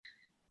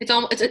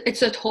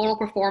it's a total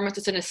performance.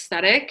 It's an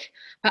aesthetic,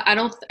 but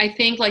I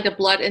think like the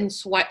blood and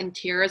sweat and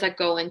tears that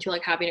go into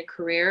like having a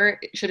career,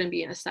 it shouldn't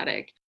be an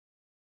aesthetic.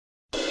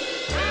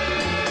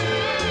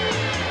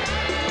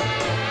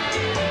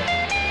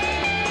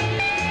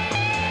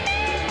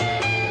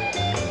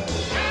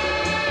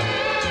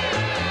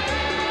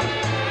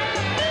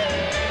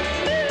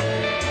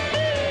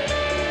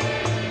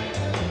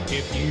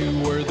 If you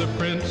were the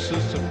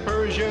princess of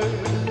Persia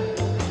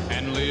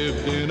and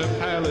lived in a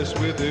palace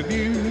with a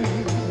view,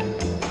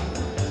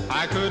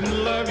 I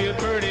couldn't love you,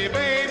 pretty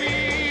baby,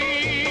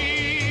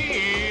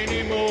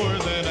 any more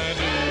than I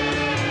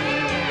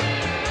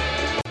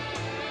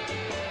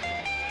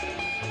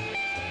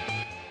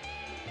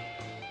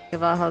do.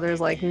 About how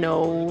there's like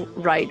no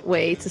right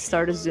way to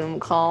start a Zoom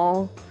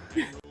call.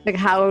 Like,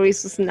 how are we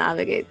supposed to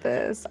navigate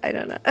this? I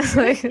don't know.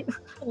 Like,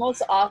 the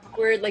most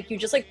awkward, like you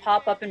just like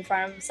pop up in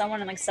front of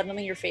someone and like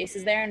suddenly your face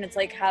is there and it's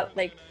like how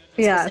like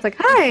yeah, it's like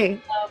hi.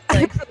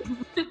 Like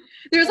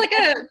there's like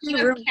a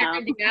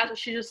Karen Diaz where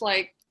she just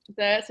like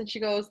this and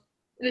she goes,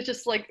 and it's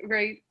just like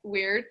very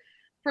weird.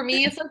 For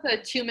me, it's like a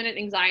 2-minute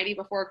anxiety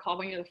before a call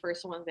when you're the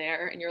first one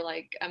there and you're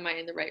like, am I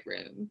in the right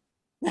room?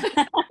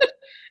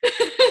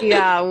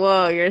 Yeah,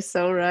 whoa, you're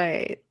so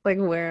right. Like,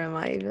 where am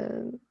I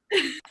even?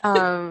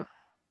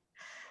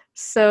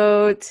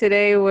 So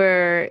today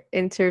we're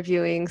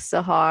interviewing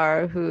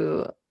Sahar,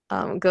 who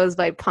goes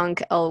by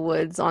Punk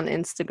Elwoods on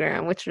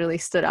Instagram, which really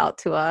stood out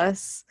to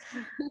us.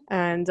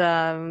 And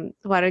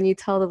why don't you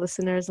tell the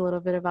listeners a little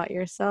bit about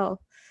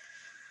yourself?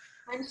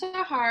 I'm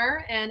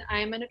Sahar, and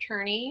I'm an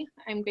attorney.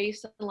 I'm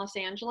based in Los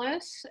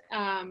Angeles.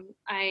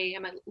 I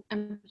am an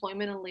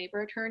employment and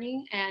labor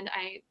attorney, and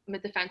I'm a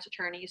defense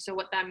attorney. So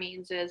what that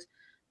means is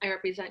I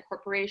represent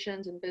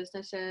corporations and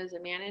businesses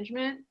and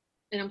management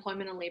in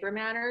employment and labor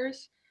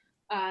matters.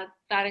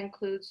 That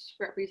includes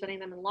representing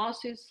them in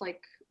lawsuits like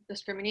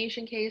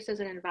discrimination cases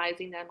and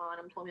advising them on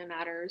employment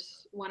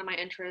matters. One of my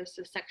interests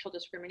is sexual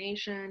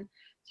discrimination,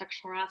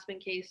 sexual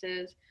harassment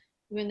cases.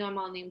 Even though I'm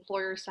on the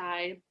employer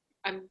side,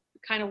 I'm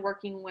kind of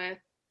working with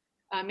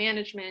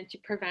management to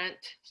prevent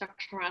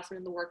sexual harassment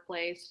in the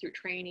workplace through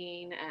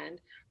training and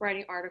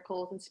writing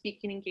articles and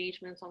speaking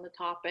engagements on the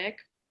topic.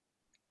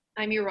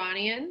 I'm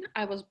Iranian.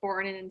 I was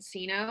born in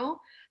Encino,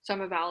 so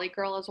I'm a Valley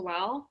girl as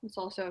well. It's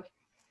also a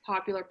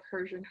popular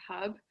Persian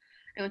hub.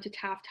 I went to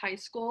Taft High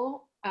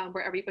School,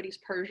 where everybody's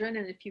Persian,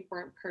 and if you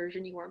weren't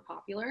Persian, you weren't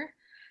popular.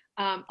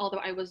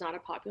 Although I was not a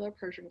popular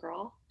Persian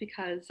girl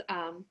because,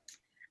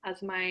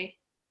 as my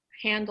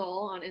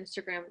handle on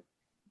Instagram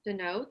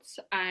denotes,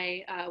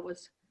 I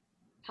was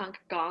punk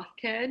goth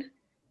kid,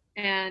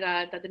 and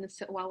that didn't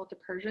sit well with the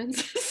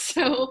Persians.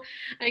 So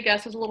I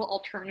guess it was a little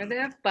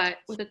alternative, but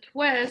with a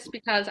twist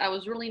because I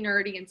was really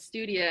nerdy and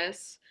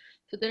studious.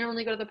 So didn't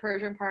really go to the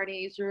Persian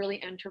parties, really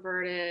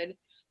introverted.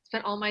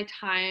 Spent all my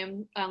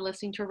time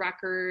listening to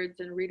records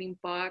and reading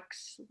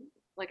books.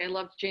 Like I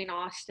loved Jane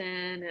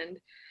Austen and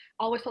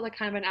always felt like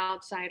kind of an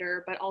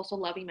outsider, but also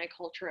loving my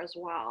culture as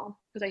well.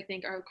 Because I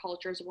think our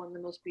culture is one of the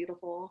most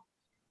beautiful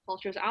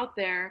cultures out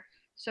there.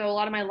 So a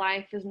lot of my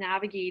life is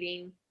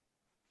navigating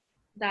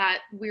that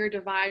weird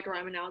divide where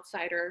I'm an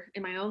outsider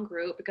in my own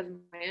group because of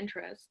my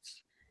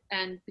interests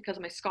and because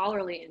of my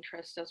scholarly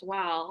interests as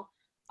well.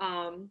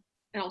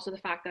 And also the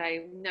fact that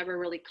I never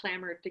really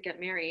clamored to get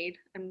married.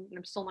 I'm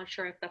still not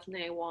sure if that's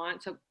something I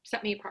want. So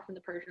set me apart from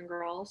the Persian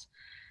girls.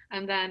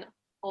 And then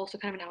also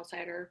kind of an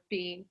outsider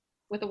being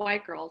with the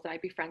white girls that I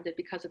befriended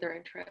because of their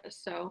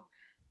interests. So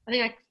I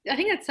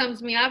think that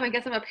sums me up. I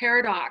guess I'm a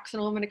paradox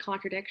and a woman of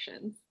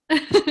contradictions.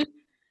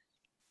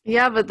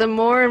 Yeah, but the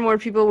more and more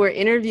people we're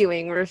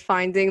interviewing, we're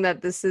finding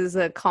that this is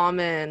a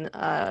common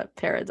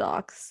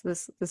paradox,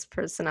 this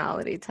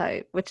personality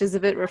type, which is a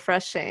bit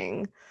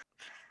refreshing.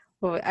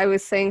 Well, I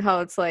was saying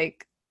how it's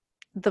like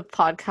the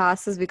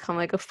podcast has become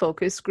like a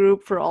focus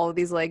group for all of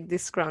these like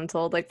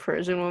disgruntled like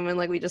Persian women.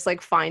 Like we just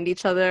like find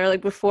each other.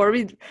 Like before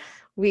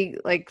we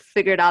like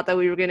figured out that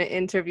we were gonna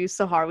interview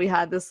Sahar, we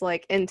had this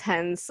like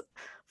intense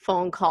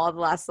phone call the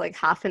last like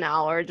half an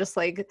hour, just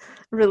like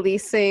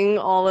releasing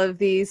all of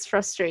these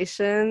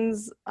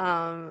frustrations.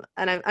 And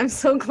I'm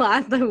so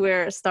glad that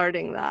we're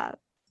starting that.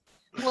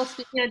 Well,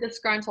 speaking of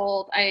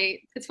disgruntled,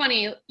 it's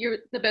funny, you're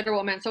the bitter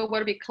woman, so what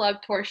would be Club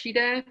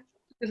Torshida?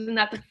 Isn't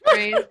that the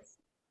phrase?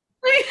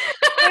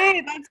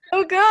 Hey, that's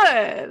so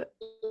good.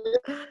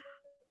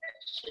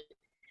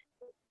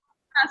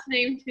 Last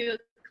name to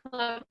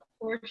Club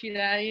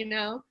Torshida, you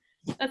know?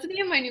 That's the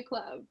name of my new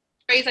club.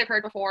 Phrase I've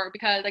heard before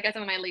because I guess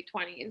I'm in my late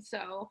 20s,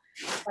 so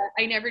but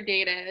I never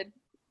dated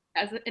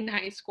in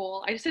high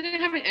school. I just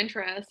didn't have an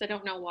interest. I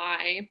don't know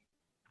why.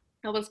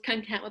 I was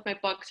content with my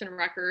books and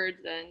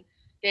records and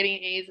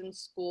getting A's in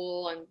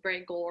school and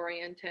very goal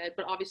oriented.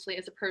 But obviously,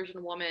 as a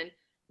Persian woman,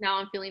 now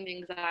I'm feeling the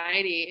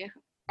anxiety,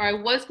 or I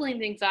was feeling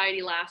the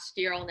anxiety last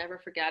year. I'll never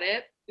forget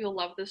it. You'll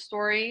love this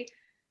story.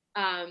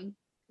 I can't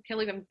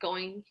believe I'm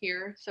going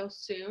here so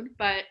soon,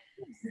 but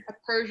a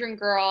Persian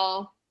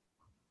girl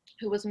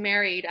who was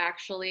married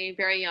actually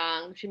very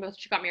young. She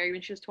got married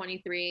when she was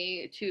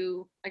 23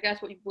 to, I guess,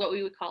 what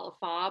we would call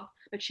a fob,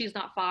 but she's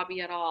not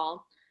fobby at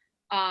all.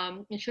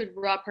 And she would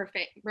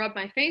rub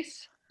my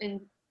face in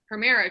her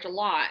marriage a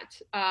lot.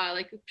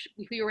 Like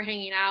if we were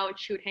hanging out,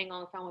 she would hang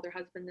on the phone with her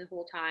husband the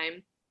whole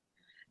time,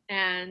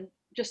 and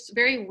just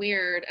very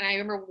weird. And I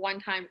remember one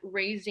time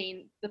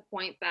raising the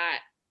point that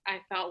I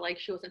felt like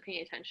she wasn't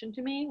paying attention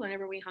to me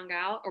whenever we hung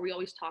out, or we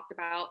always talked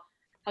about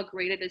how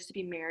great it is to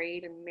be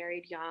married and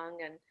married young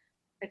and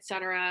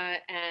etc.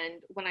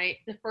 And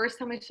the first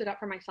time I stood up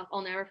for myself,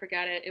 I'll never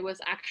forget it. It was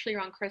actually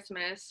around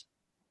Christmas,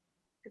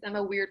 because I'm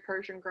a weird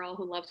Persian girl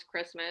who loves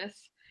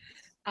Christmas.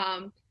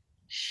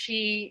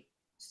 She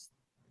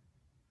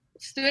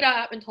stood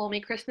up and told me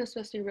Christmas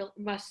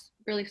must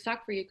really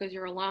suck for you because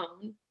you're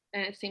alone,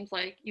 and it seems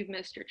like you've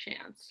missed your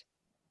chance.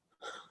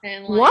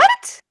 And like,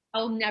 What?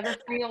 I'll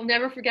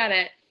never forget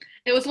it.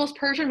 It was the most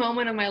Persian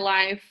moment of my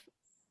life.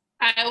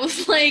 I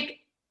was like,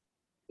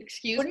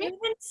 excuse What do me? you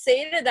even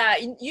say to that?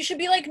 You should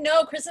be like,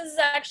 no, Christmas is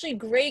actually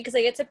great because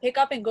I get to pick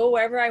up and go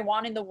wherever I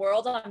want in the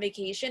world on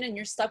vacation, and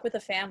you're stuck with a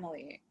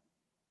family.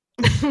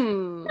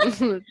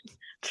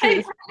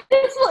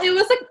 It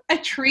was like a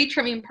tree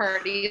trimming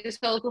party.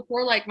 So it was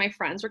before like my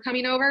friends were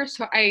coming over.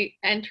 So I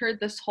entered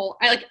this whole,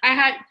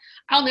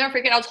 I'll never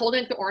forget, I was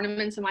holding the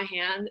ornaments in my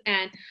hand.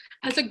 And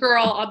as a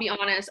girl, I'll be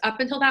honest, up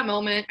until that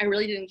moment, I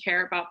really didn't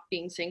care about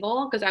being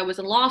single because I was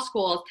in law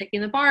school, I was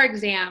taking the bar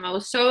exam. I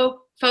was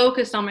so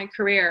focused on my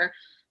career.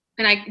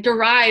 And I get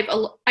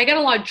a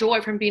lot of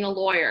joy from being a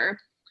lawyer.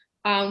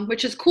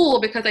 Which is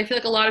cool because I feel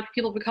like a lot of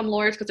people become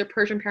lawyers because their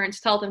Persian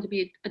parents tell them to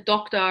be a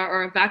doctor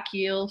or a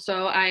vakil.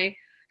 So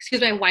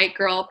excuse my white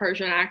girl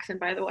Persian accent,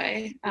 by the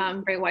way,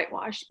 very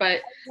whitewashed, but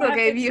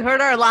Okay, if you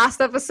heard our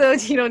last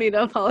episode, you don't need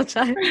to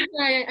apologize.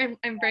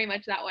 I'm very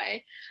much that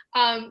way.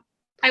 I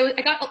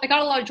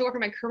got a lot of joy from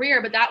my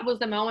career, but that was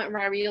the moment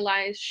where I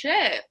realized,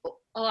 shit,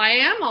 well, I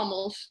am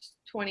almost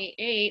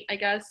 28, I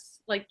guess,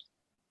 like,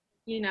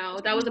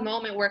 that was a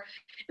moment where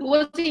it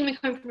wasn't even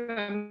coming from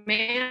a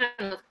man,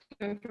 it was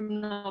coming from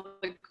another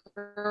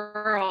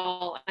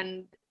girl,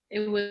 and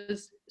it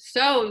was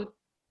so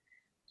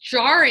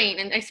jarring.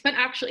 And I spent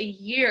actually a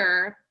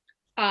year,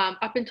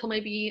 up until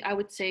maybe I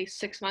would say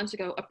 6 months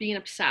ago, of being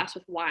obsessed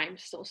with why I'm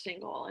still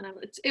single. And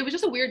it was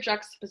just a weird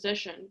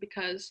juxtaposition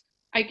because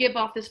I give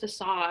off this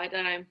facade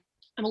that I'm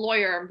a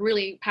lawyer, I'm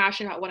really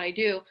passionate about what I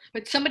do,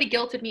 but somebody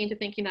guilted me into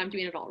thinking that I'm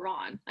doing it all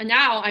wrong. And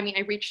now,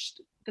 I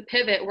reached the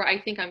pivot where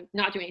I think I'm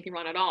not doing anything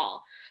wrong at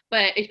all.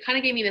 But it kind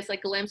of gave me this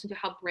like glimpse into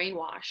how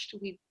brainwashed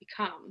we've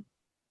become.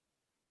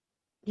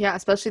 Yeah,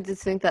 especially to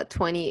think that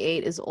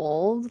 28 is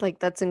old. Like,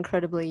 that's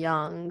incredibly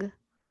young.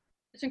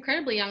 It's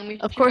incredibly young.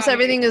 Of course,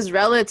 everything is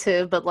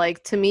relative, but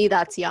like to me,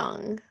 that's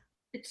young.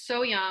 It's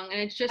so young, and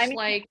it's just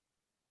like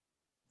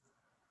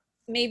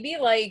maybe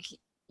like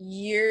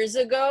years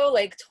ago,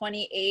 like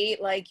 28,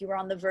 like you were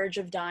on the verge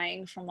of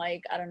dying from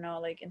like, I don't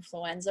know, like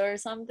influenza or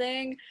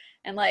something,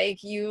 and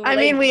like you. I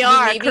mean, we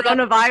are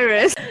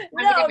coronavirus.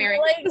 No,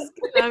 like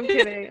I'm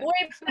kidding.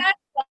 Wait, back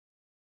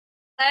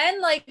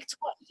then, like if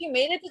you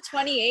made it to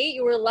 28,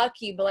 you were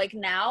lucky, but like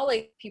now,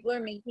 like people are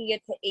making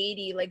it to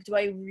 80. Like, do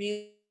I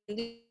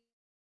really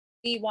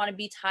want to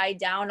be tied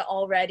down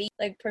already?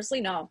 Like personally,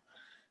 no.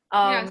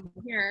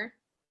 Here.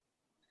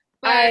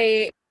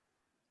 But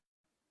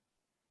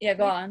yeah,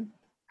 go on.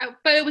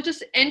 But it was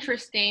just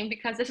interesting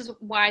because this is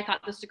why I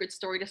thought this was a good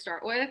story to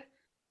start with.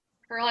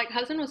 Her like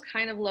husband was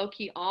kind of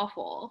low-key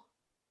awful.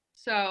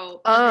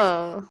 So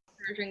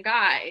Persian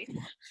guy.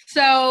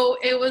 So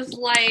it was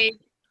like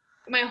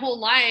my whole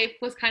life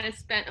was kind of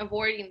spent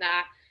avoiding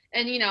that.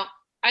 And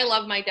I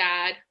love my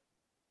dad.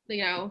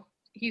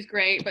 He's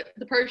great, but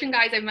the Persian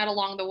guys I've met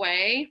along the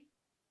way,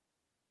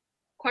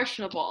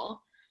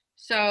 questionable.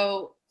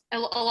 So a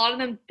lot of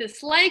them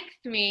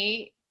disliked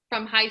me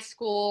from high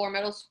school or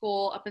middle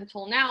school up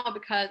until now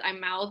because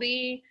I'm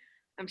mouthy,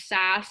 I'm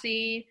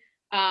sassy,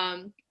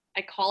 I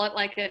call it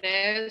like it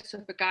is. So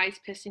if a guy's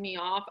pissing me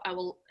off, I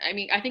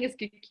think it's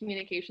good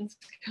communication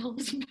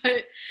skills,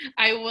 but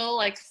I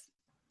will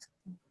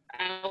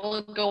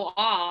go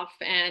off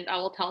and I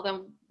will tell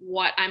them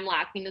what I'm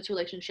lacking in this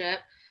relationship.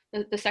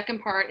 The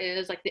second part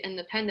is like the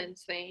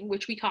independence thing,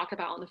 which we talked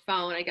about on the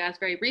phone, I guess,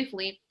 very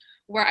briefly,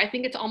 where I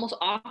think it's almost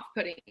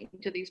off-putting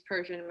to these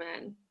Persian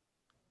men.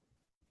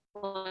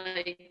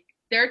 Like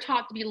they're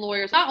taught to be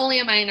lawyers. Not only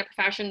am I in a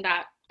profession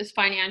that is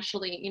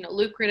financially,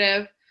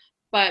 lucrative,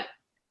 but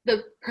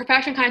the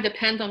profession kind of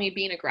depends on me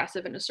being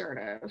aggressive and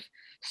assertive.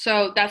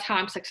 So that's how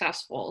I'm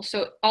successful.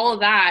 So all of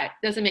that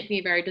doesn't make me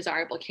a very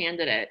desirable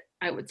candidate,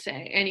 I would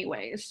say,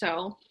 anyways.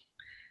 So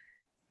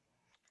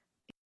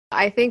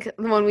I think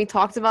when we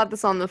talked about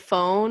this on the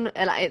phone,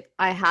 and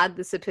I had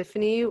this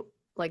epiphany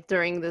like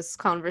during this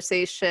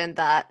conversation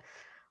that,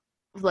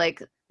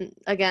 like,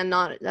 again,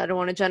 I don't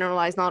want to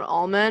generalize, not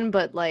all men,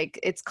 but like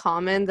it's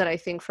common that I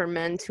think for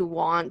men to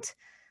want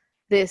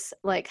this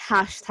like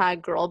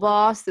hashtag girl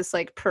boss, this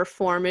like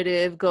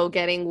performative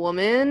go-getting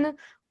woman,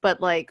 but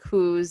like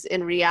who's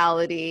in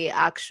reality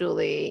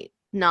actually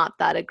not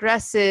that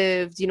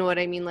aggressive. Do you know what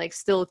I mean? Like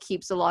still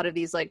keeps a lot of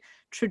these like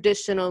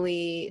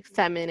traditionally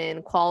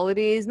feminine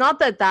qualities. Not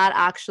that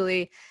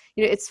actually,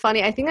 you know, it's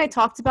funny. I think I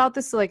talked about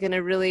this like in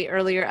a really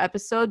earlier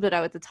episode, but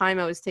at the time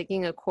I was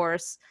taking a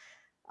course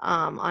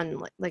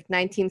on like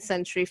 19th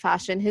century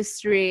fashion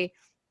history.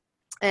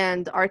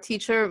 And my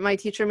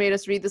teacher made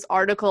us read this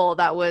article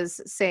that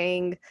was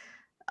saying,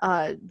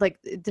 like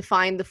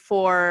define the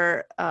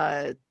 4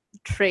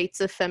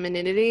 traits of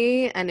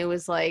femininity. And it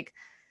was like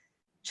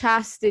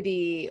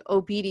chastity,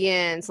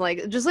 obedience,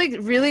 like just like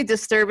really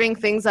disturbing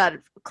things that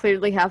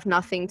clearly have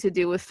nothing to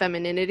do with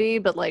femininity,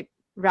 but like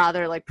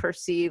rather like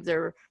perceived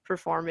or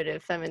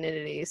performative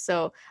femininity.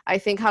 So I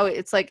think how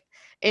it's like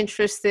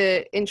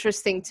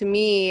interesting to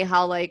me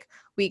how like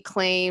we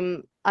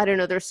claim, I don't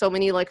know, there's so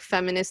many like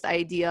feminist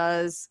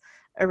ideas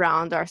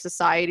around our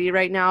society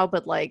right now,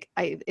 but like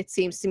it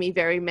seems to me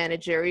very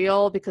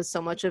managerial because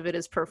so much of it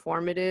is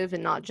performative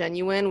and not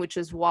genuine, which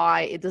is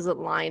why it doesn't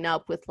line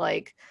up with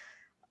like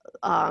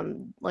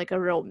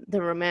the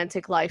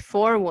romantic life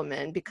for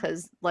women,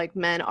 because like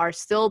men are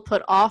still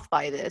put off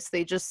by this.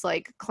 They just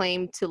like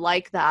claim to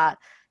like that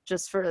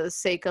just for the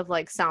sake of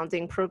like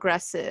sounding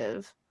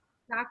progressive.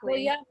 Exactly. Well,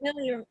 yeah,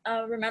 Millie,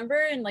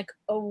 remember in like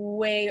a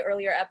way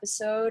earlier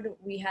episode,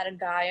 we had a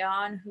guy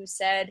on who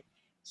said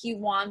he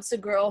wants a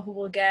girl who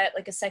will get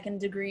like a second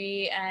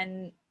degree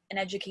and an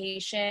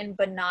education,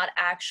 but not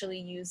actually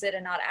use it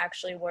and not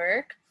actually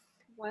work.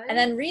 What? And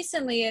then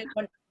recently,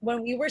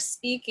 when we were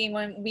speaking,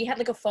 when we had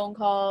like a phone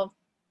call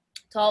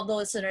to all of the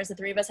listeners, the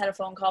 3 of us had a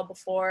phone call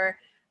before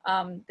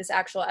this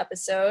actual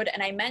episode,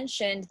 and I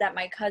mentioned that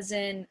my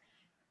cousin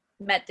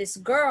met this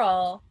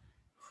girl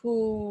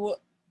who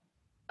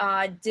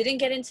didn't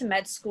get into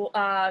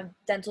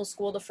dental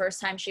school the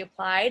first time she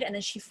applied, and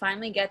then she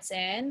finally gets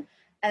in,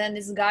 and then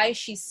this guy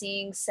she's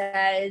seeing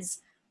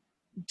says,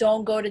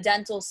 don't go to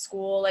dental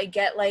school, like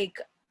get like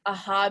a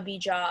hobby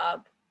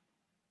job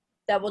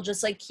that will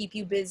just like keep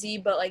you busy,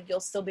 but like you'll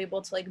still be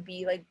able to like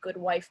be like good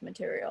wife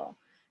material.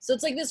 So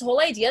it's like this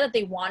whole idea that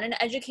they want an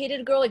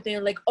educated girl, like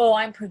they're like, oh,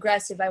 I'm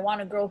progressive, I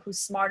want a girl who's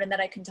smart and that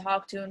I can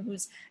talk to and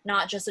who's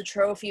not just a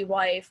trophy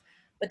wife.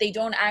 But they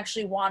don't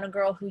actually want a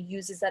girl who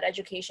uses that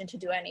education to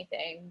do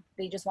anything.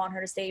 They just want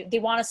her to stay. They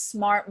want a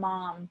smart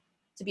mom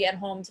to be at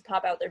home to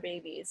pop out their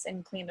babies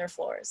and clean their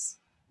floors.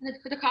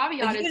 The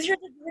caveat like, is use your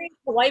degree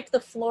to wipe the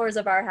floors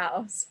of our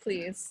house,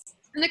 please.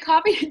 And the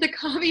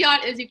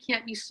caveat is you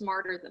can't be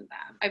smarter than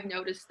them. I've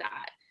noticed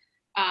that.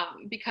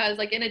 Because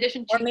like in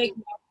addition to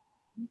making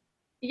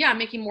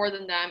more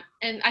than them.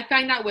 And I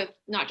find that with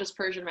not just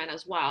Persian men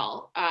as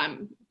well.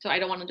 So I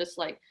don't want to just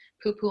like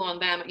poo-poo on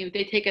them. You know,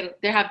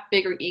 they have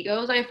bigger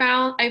egos, I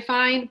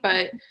find,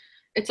 but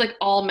it's like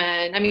all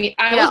men. I mean,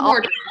 I was more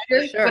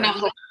attractive when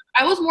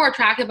I was more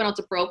attractive when I was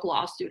a broke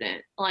law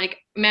student. Like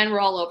men were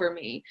all over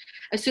me.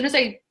 As soon as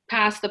I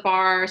passed the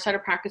bar,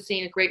 started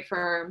practicing a great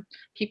firm,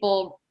 I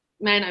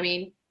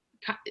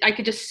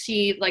could just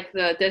see like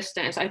the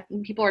distance.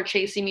 People are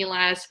chasing me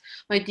less.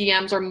 My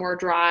DMs are more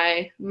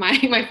dry.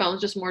 My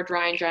phone's just more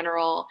dry in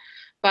general.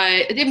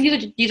 But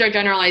these are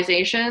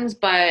generalizations,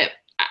 but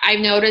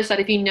I've noticed that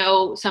if you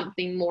know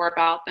something more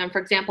about them,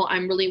 for example,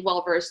 I'm really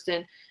well versed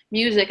in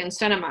music and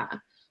cinema.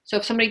 So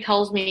if somebody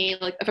tells me,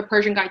 like if a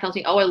Persian guy tells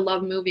me, oh, I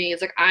love movies,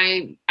 like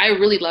I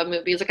really love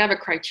movies. Like I have a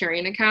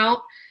Criterion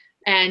account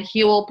and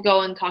he will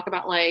go and talk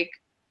about like,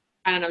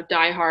 I don't know,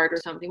 Die Hard or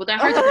something. Well, Die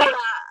Hard's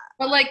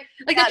but like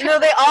no,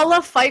 they all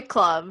love Fight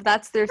Club.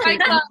 That's their thing.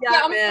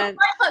 Yeah, man.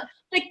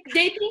 Like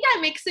they think that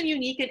makes them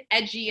unique and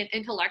edgy and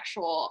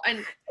intellectual,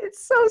 and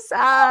it's so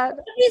sad.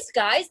 These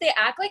guys, they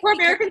act like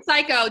American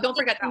Psycho. Don't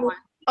forget that one.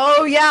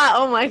 Oh yeah.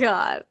 Oh my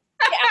god.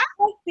 They act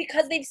like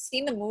because they've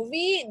seen the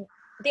movie,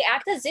 they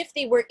act as if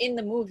they were in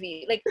the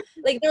movie. Like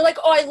they're like,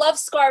 oh, I love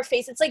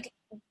Scarface. It's like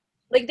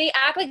they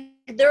act like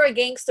they're a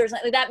gangster.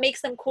 Like that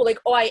makes them cool. Like,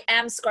 oh, I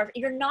am Scarface.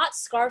 You're not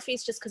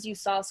Scarface just because you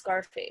saw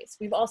Scarface.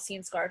 We've all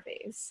seen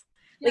Scarface.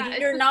 Like yeah,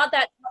 you're not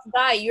that tough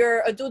guy.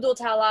 You're a Dudul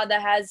Tala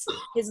that has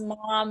his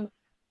mom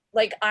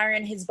like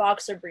iron his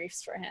boxer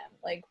briefs for him.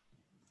 Like,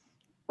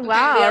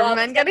 wow, are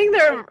men getting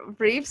their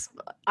briefs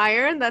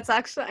ironed? That's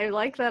actually, I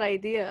like that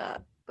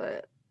idea,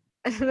 but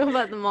I don't know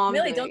about the mom.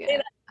 Millie, don't say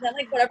that. Then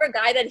like whatever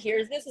guy that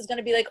hears this is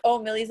gonna be like, oh,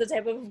 Millie's the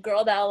type of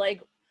girl that'll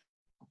like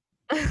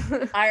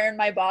iron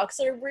my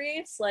boxer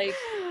briefs. Like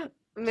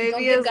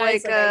maybe it's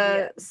like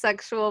a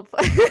sexual.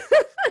 I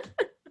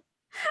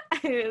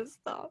need to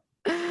stop.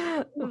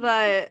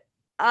 But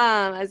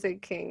as a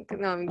kink,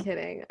 no, I'm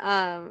kidding.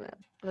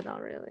 But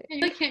not really.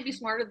 You really can't be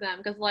smarter than them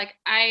because like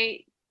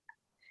it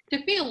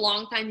took me a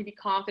long time to be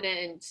confident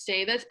and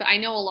say this, but I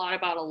know a lot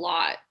about a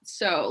lot.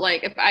 So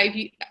like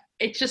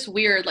it's just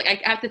weird. Like I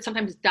have to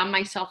sometimes dumb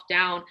myself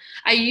down.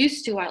 I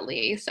used to, at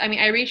least. I mean,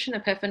 I reached an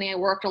epiphany. I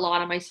worked a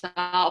lot on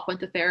myself, went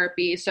to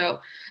therapy. So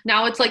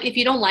now it's like, if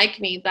you don't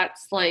like me,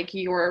 that's like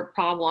your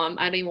problem.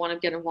 I don't even want to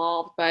get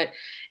involved, but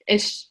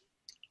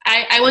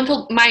I went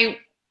to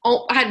I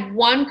had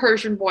one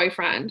Persian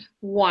boyfriend,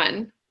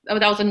 one.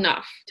 That was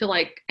enough to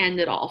like end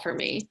it all for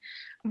me.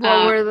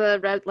 What were the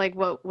red, like,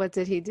 what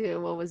did he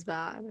do? What was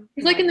bad?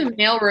 He's like in the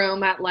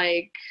mailroom at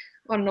like,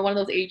 I don't know, one of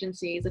those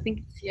agencies. I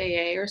think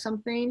CIA or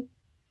something.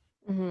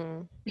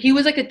 Mm-hmm. He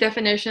was like a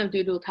definition of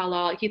Dudul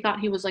Tala. Like, he thought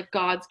he was like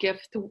God's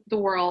gift to the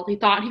world. He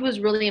thought he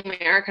was really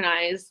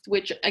Americanized,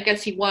 which I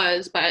guess he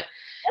was, but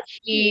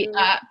he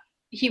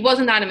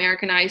wasn't that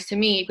Americanized to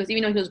me, because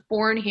even though he was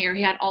born here,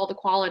 he had all the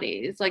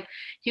qualities. Like,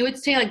 he would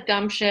say like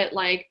dumb shit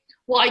like,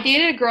 well, I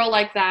dated a girl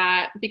like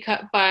that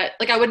but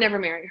like I would never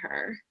marry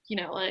her.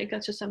 Like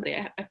that's just somebody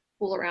I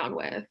fool around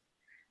with.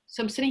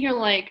 So I'm sitting here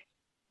like,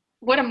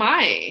 what am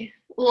I?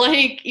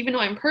 Like, even though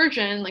I'm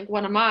Persian, like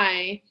what am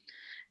I?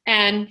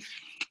 And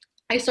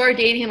I started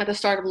dating him at the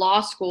start of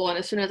law school, and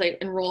as soon as I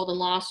enrolled in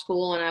law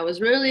school and I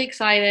was really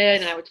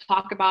excited and I would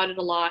talk about it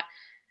a lot,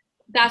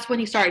 that's when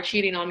he started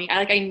cheating on me.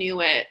 I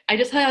knew it. I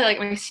just had like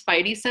my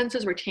spidey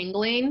senses were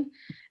tingling.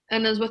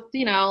 And it was with,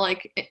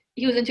 like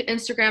he was into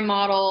Instagram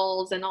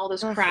models and all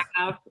this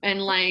crap, and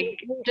like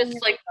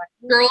just like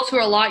girls who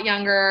are a lot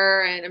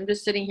younger, and I'm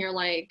just sitting here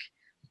like,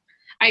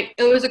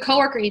 it was a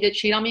coworker he did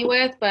cheat on me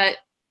with, but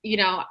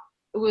it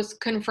was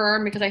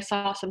confirmed because I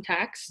saw some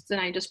texts,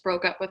 and I just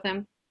broke up with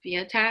him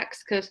via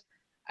text because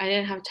I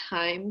didn't have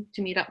time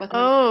to meet up with him.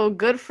 Oh,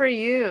 good for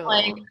you.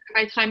 Like,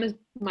 my time is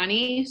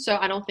money, so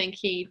I don't think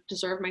he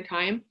deserved my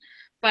time.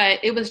 But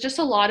it was just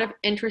a lot of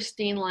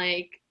interesting,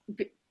 like,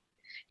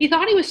 he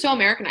thought he was so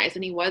Americanized,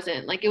 and he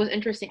wasn't. Like, it was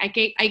interesting. I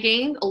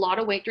gained a lot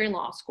of weight during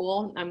law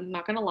school. I'm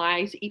not gonna lie. I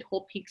used to eat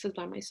whole pizzas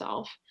by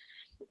myself,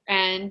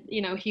 and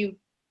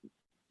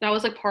that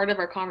was like part of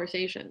our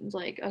conversations.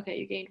 Like, okay,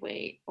 you gained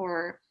weight,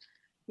 or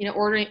you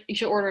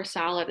should order a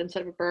salad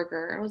instead of a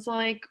burger. I was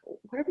like,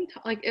 what are we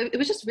like? It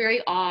was just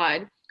very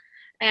odd,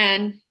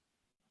 and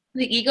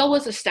the ego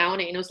was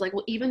astounding. It was like,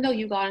 well, even though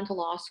you got into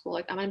law school,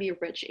 like, I'm gonna be a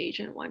rich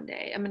agent one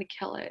day. I'm gonna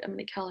kill it. I'm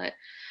gonna kill it.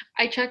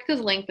 I checked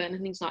his LinkedIn,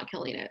 and he's not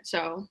killing it.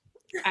 So,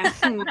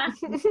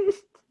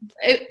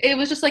 it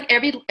was just like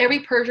every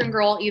Persian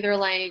girl either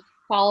like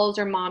follows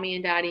their mommy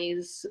and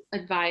daddy's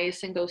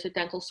advice and goes to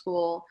dental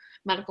school,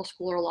 medical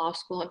school, or law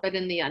school, but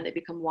in the end they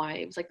become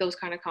wives. Like, those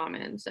kind of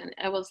comments, and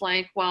I was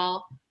like,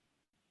 well,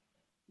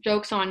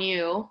 joke's on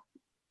you.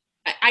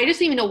 I just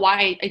didn't even know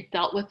why I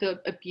dealt with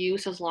the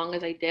abuse as long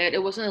as I did.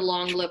 It wasn't a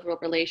long-lived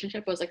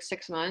relationship. It was like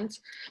 6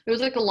 months. It was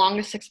like the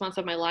longest 6 months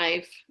of my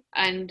life.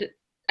 And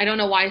I don't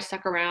know why I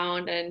stuck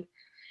around. And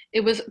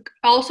it was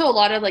also a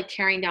lot of like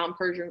tearing down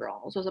Persian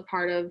girls was a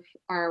part of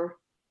our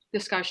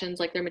discussions.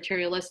 Like, they're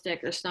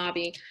materialistic, they're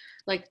snobby,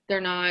 like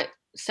they're not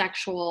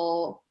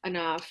sexual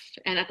enough.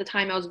 And at the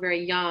time I was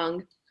very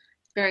young,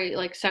 very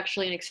like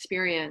sexually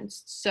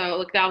inexperienced. So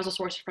like that was a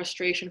source of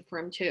frustration for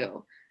him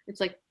too. It's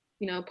like,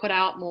 put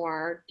out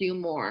more, do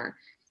more.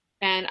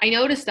 And I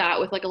noticed that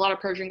with like a lot of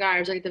Persian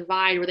guys, like a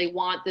divide where they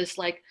want this,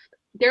 like,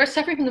 they're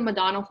suffering from the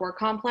Madonna whore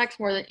complex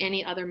more than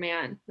any other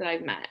man that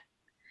I've met.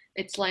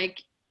 It's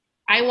like,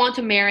 I want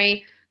to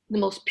marry the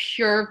most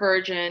pure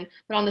virgin,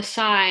 but on the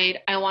side,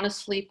 I want to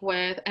sleep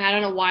with, and I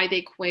don't know why they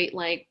equate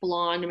like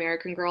blonde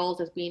American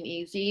girls as being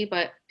easy,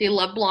 but they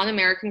love blonde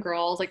American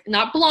girls, like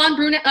not blonde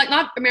brunette, like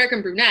not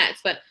American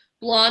brunettes, but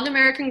blonde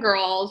American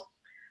girls.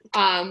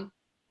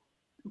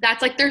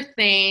 That's like their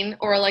thing.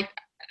 Or like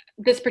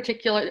this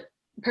particular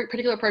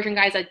Persian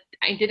guys that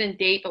I didn't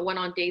date but went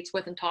on dates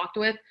with and talked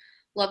with,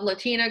 love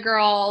Latina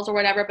girls or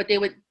whatever, but they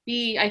would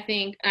be, I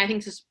think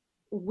this is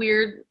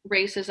weird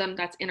racism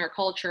that's in our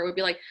culture, would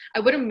be like,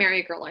 I wouldn't marry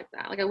a girl like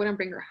that. Like, I wouldn't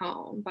bring her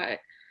home, but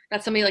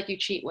that's somebody like you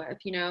cheat with,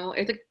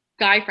 If the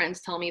guy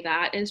friends tell me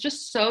that, and it's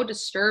just so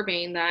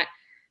disturbing, that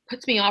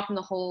puts me off from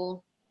the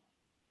whole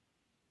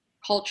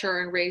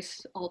culture and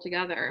race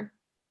altogether.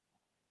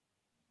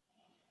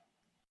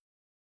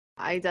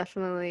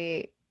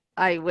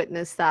 I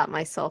witnessed that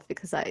myself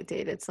because I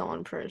dated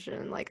someone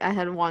Persian. Like, I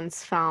had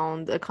once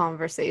found a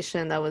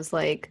conversation that was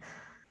like,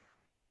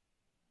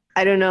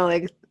 I don't know,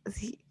 like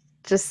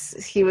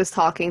he was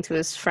talking to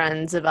his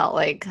friends about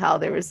like how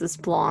there was this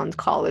blonde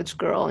college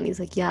girl, and he's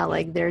like, yeah,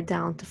 like they're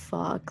down to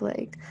fuck,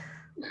 like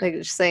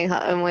just saying how,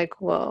 I'm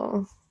like,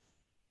 whoa.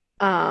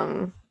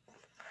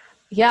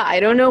 Yeah, I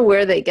don't know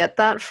where they get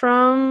that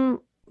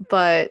from,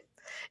 but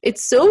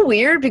it's so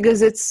weird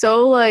because it's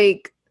so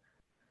like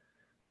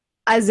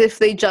as if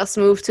they just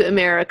moved to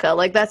America.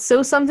 Like, that's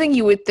so something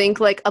you would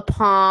think like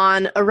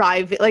upon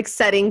arriving, like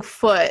setting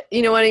foot,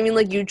 you know what I mean?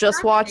 Like, you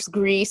just watched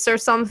Grease or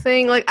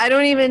something. Like, I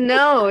don't even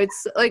know.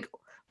 It's like,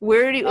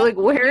 where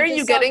are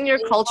you getting your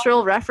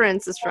cultural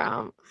references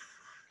from?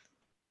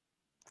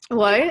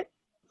 What?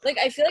 Like,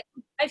 I feel like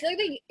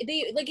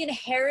they like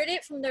inherit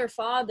it from their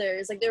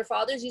fathers. Like, their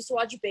fathers used to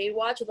watch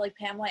Baywatch with like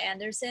Pamela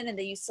Anderson, and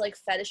they used to like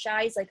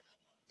fetishize like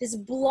this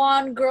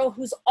blonde girl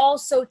who's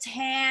also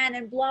tan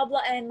and blah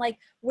blah, and like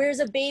wears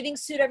a bathing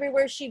suit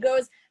everywhere she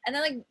goes, and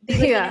then like they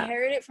like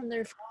inherit it from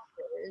their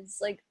fathers.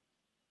 Like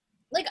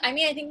I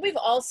mean, I think we've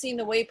all seen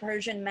the way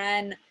Persian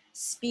men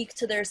speak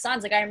to their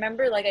sons. Like, I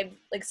remember, like, I've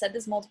like said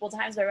this multiple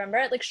times, but I remember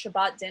at like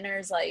Shabbat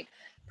dinners, like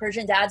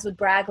Persian dads would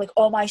brag like,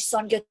 oh, my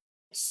son gets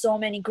so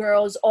many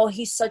girls, oh,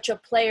 he's such a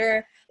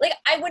player. Like,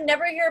 I would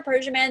never hear a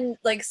Persian man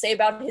like say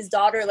about his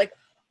daughter like,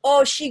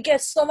 oh, she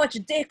gets so much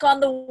dick on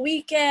the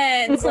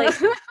weekends. Like,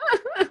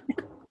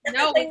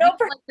 No, like we no.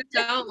 like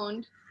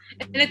don't.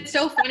 And it's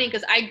so funny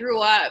because I grew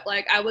up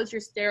like I was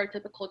your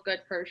stereotypical good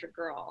Persian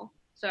girl.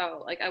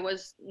 So like I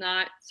was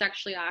not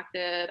sexually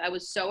active. I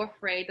was so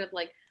afraid of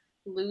like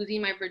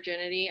losing my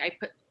virginity. I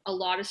put a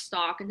lot of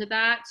stock into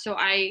that. So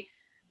I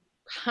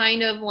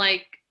kind of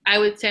like I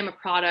would say I'm a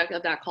product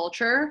of that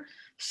culture.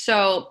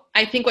 So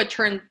I think what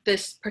turned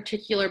this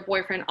particular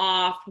boyfriend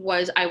off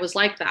was I was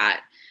like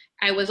that.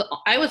 I was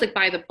like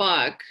by the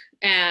book,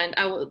 and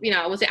I was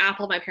I was the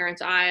apple of my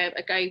parents' eye.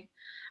 Like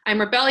I'm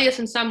rebellious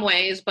in some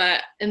ways,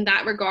 but in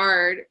that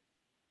regard,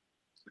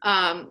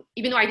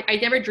 even though I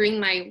never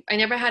I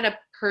never had a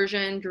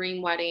Persian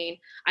dream wedding.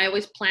 I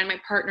always planned my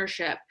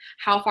partnership,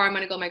 how far I'm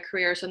going to go in my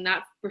career. So in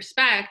that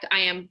respect, I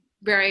am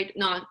very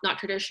not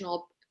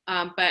traditional,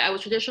 but I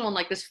was traditional in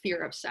like this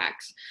fear of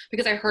sex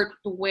because I heard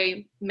the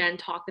way men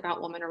talked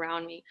about women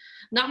around me.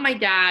 Not my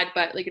dad,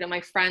 but like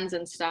my friends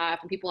and stuff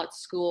and people at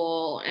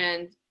school.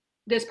 And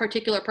this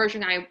particular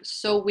Persian guy was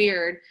so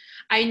weird.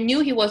 I knew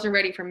he wasn't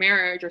ready for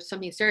marriage or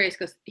something serious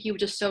because he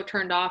was just so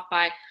turned off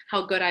by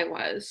how good I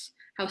was,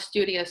 how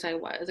studious I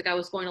was. Like I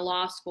was going to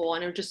law school,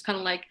 and it was just kind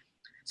of like,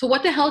 so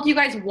what the hell do you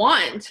guys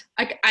want?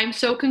 Like I'm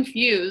so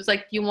confused.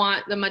 Like, do you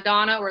want the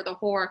Madonna or the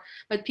whore?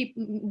 But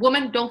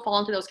women don't fall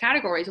into those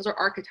categories. Those are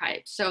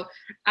archetypes. So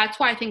that's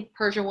why I think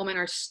Persian women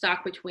are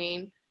stuck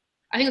between.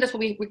 I think that's why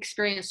we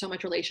experience so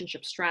much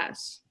relationship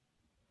stress.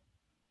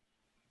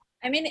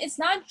 I mean, it's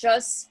not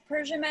just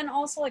Persian men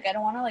also, like I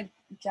don't want to like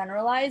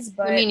generalize,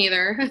 but me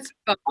neither. It's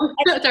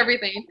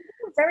everything.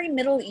 It's a very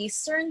Middle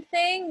Eastern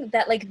thing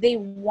that like they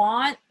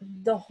want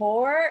the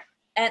whore,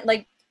 and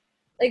like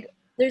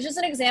there's just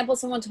an example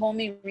someone told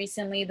me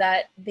recently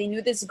that they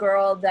knew this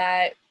girl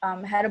that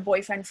had a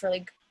boyfriend for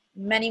like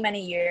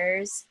many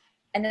years,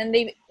 and then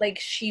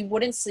she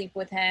wouldn't sleep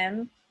with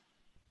him,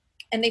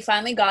 and they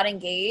finally got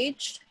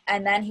engaged.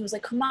 And then he was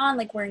like, come on,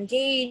 like we're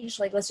engaged,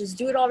 like let's just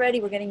do it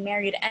already, we're getting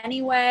married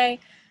anyway.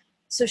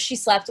 So she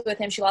slept with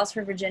him, she lost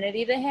her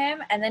virginity to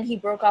him, and then he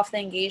broke off the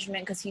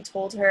engagement because he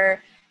told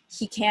her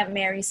he can't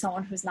marry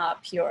someone who's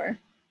not pure.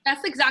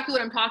 That's exactly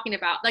what I'm talking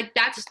about. Like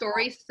that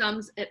story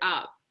sums it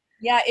up.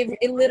 Yeah,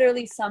 it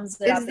literally sums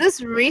it up. Is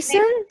this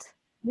recent?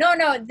 No,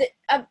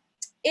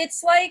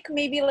 it's like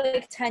maybe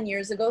like 10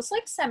 years ago. It's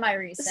like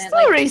semi-recent. It's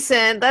still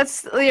recent.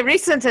 That's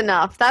recent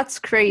enough. That's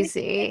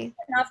crazy.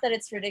 Enough that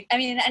it's ridiculous. I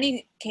mean, in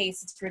any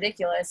case, it's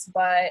ridiculous.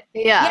 But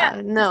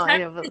no, I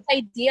know. This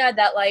idea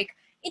that like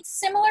it's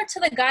similar to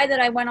the guy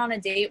that I went on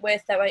a date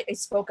with that I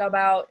spoke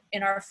about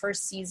in our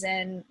first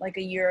season like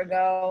a year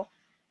ago.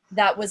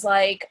 That was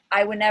like,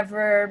 I would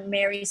never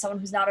marry someone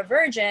who's not a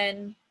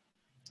virgin.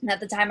 And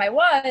at the time I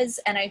was,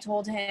 and I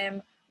told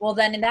him, well,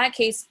 then in that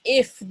case,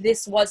 if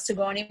this was to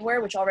go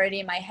anywhere, which already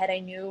in my head I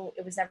knew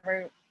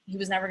he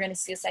was never going to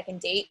see a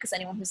second date, because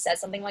anyone who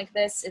says something like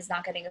this is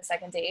not getting a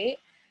second date.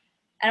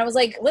 And I was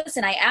like,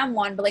 listen, I am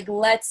one, but like,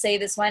 let's say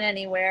this went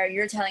anywhere.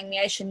 You're telling me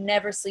I should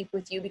never sleep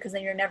with you because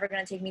then you're never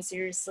going to take me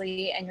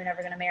seriously and you're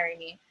never going to marry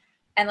me.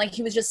 And like,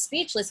 he was just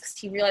speechless because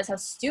he realized how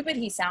stupid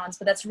he sounds,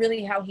 but that's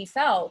really how he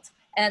felt.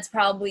 And that's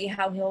probably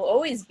how he'll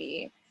always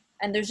be.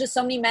 And there's just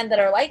so many men that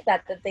are like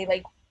that they're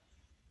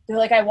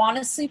like, I want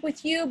to sleep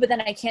with you, but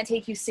then I can't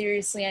take you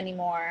seriously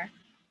anymore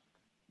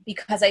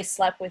because I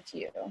slept with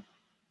you.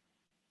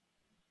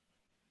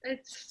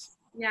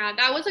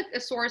 That was like a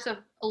source of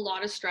a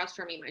lot of stress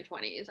for me in my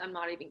 20s. I'm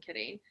not even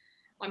kidding.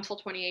 I'm still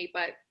 28,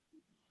 but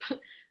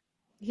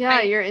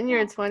you're in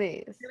your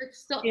 20s. It's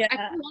still,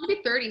 I want to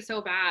be 30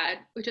 so bad,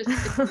 which is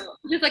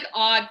like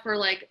odd for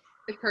like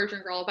a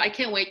Persian girl, but I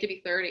can't wait to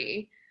be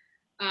 30.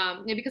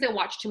 Maybe because I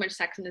watch too much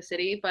Sex in the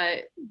City,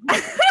 but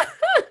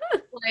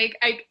like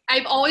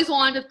I've always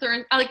wanted to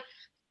turn like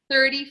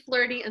 30,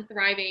 flirty, and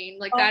thriving.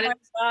 Like that is.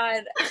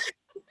 God.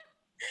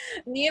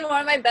 Me and one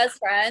of my best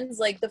friends,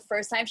 like the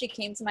first time she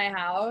came to my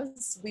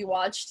house, we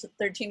watched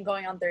 13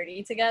 Going on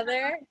 30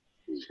 together.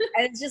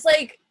 And it's just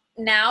like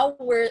now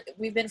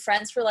we've been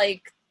friends for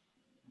like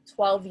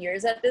 12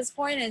 years at this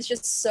point, and it's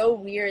just so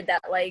weird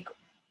that like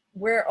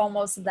we're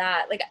almost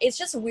that. Like it's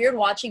just weird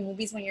watching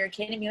movies when you're a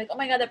kid and be like, oh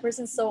my god, that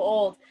person's so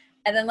old.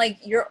 And then like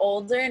you're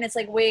older and it's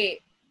like,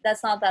 wait,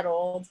 that's not that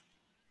old.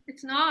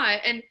 It's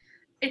not. And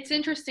it's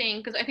interesting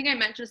because I think I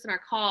mentioned this in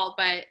our call,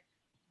 but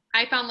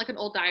I found like an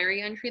old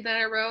diary entry that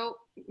I wrote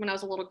when I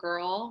was a little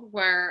girl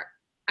where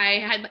I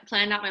had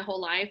planned out my whole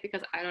life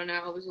because I don't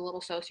know, I was a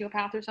little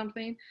sociopath or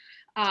something.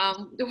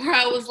 Where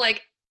I was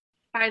like,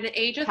 by the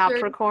age of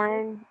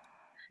Capricorn.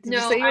 30,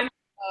 no,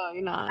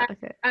 you're not.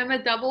 Okay. I'm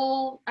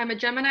a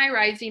Gemini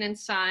rising and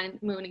sun,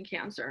 moon in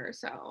Cancer,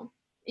 so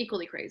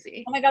equally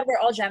crazy. Oh my god, we're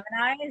all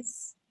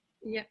Geminis.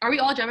 Yeah, are we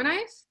all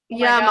Geminis?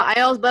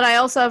 I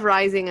also have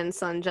rising and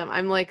sun Gem.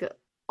 I'm like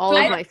all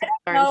of my things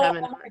are in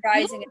Gemini.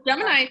 Rising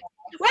Gemini.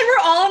 Like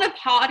we're all on a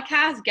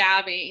podcast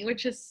gabbing,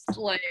 which is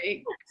like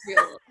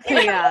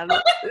yeah,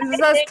 this is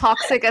as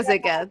toxic as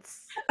it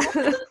gets.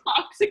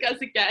 Toxic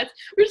as it gets.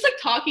 We're just like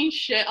talking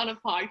shit on a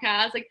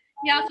podcast. Like,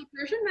 yeah, so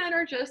Persian men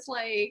are just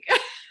like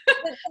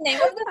the name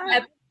of this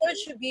episode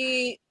should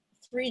be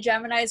 3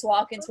 Geminis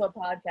walk into a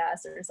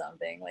podcast or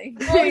something. Like,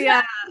 oh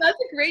yeah, that's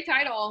a great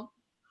title.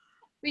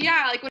 But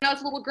yeah, like when I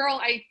was a little girl,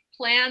 I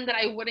planned that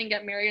I wouldn't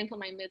get married until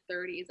my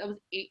mid-30s. I was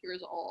 8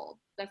 years old.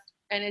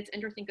 And it's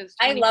interesting because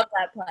I love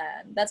that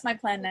plan. That's my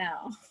plan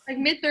now. Like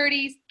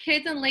mid-30s,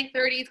 kids in late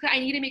 30s. I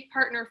need to make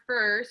partner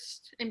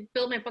first and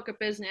build my book of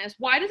business.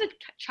 Why does a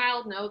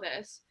child know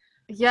this?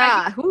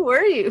 Yeah, who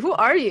are you?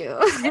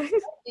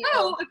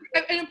 Oh,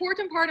 an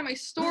important part of my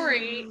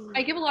story.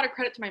 I give a lot of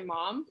credit to my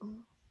mom,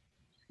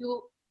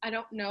 who I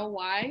don't know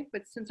why,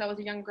 but since I was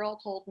a young girl,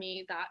 told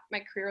me that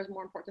my career is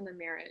more important than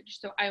marriage.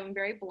 So I'm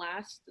very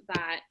blessed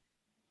that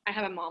I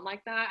have a mom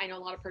like that. I know a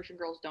lot of Persian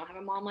girls don't have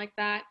a mom like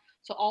that.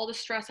 So all the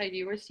stress I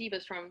do receive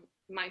is from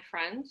my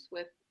friends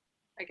with,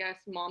 I guess,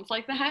 moms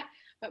like that.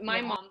 But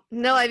my mom.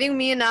 No, I think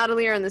me and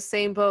Natalie are in the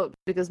same boat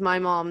because my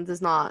mom does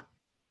not,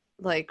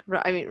 like,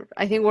 I mean,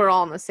 I think we're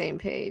all on the same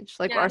page.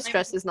 Like, our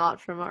stress is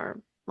not from our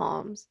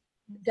moms.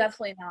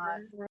 Definitely not.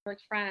 We're like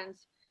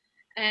friends.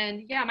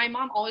 And yeah, my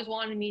mom always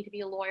wanted me to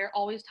be a lawyer,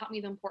 always taught me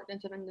the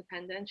importance of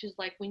independence. She's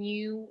like, when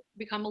you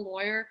become a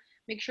lawyer,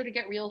 make sure to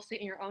get real estate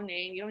in your own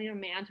name. You don't need a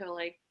man to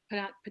like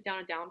put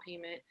down a down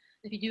payment.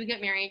 If you do get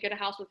married, get a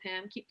house with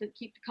him, keep the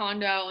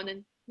condo. And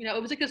then, you know,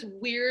 it was like this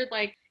weird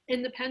like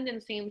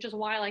independence thing, which is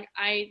why like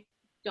I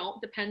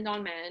don't depend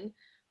on men,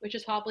 which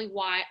is probably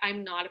why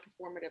I'm not a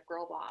performative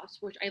girl boss,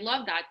 which I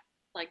love that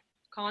like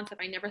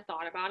concept. I never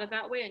thought about it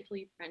that way until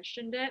you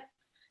mentioned it.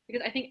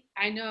 Because I think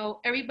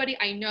everybody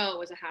I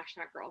know is a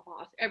hashtag girl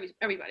boss.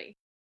 Everybody.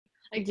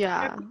 Like,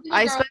 yeah,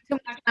 I spend too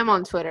much time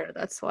on Twitter.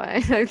 That's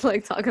why I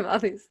like talk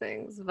about these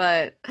things.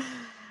 But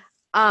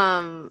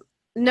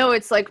no,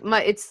 it's like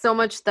it's so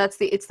much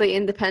it's the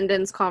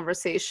independence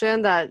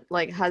conversation that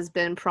like has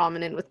been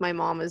prominent with my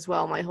mom as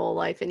well my whole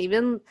life. And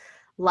even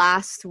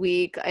last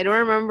week, I don't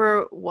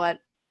remember what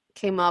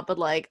came up, but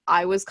like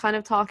I was kind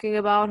of talking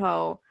about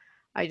how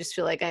I just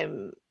feel like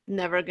I'm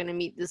never gonna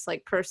meet this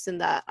like person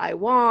that I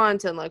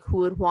want, and like who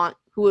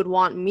would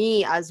want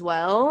me as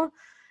well.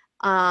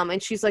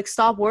 And she's like,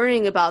 stop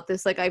worrying about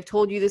this. Like, I've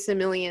told you this a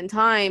million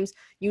times.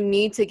 You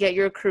need to get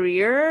your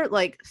career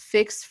like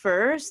fixed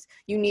first.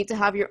 You need to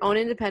have your own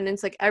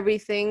independence, like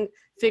everything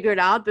figured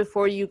out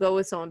before you go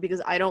with someone,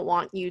 because I don't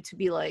want you to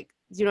be like,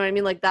 you know what I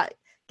mean? Like that,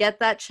 get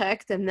that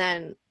checked and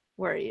then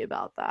worry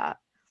about that.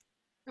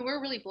 And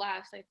we're really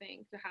blessed, I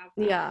think, to have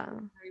that. Yeah.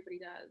 Everybody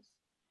does.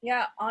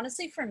 Yeah,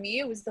 honestly, for me,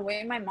 it was the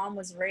way my mom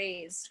was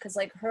raised, because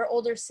like her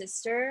older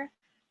sister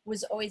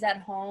was always at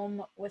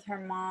home with her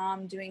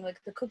mom doing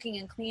like the cooking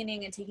and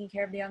cleaning and taking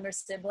care of the younger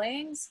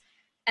siblings.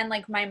 And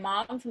like my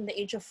mom from the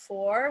age of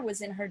 4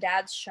 was in her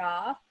dad's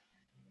shop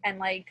and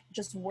like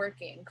just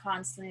working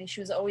constantly. She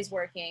was always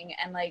working,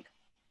 and like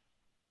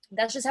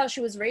that's just how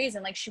she was raised.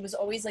 And like she was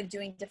always like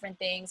doing different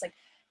things. Like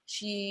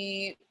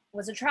she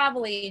was a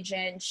travel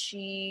agent,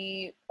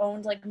 she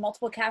owned like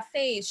multiple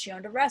cafes, she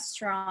owned a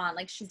restaurant,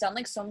 like she's done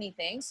like so many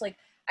things. Like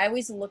I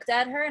always looked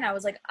at her and I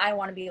was like, I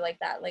want to be like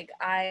that.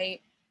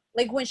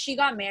 Like when she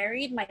got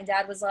married, my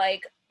dad was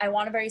like, I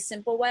want a very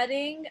simple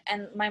wedding,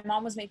 and my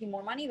mom was making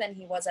more money than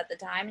he was at the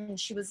time, and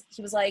she was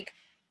like,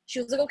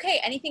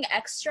 okay, anything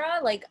extra,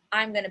 like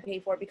I'm gonna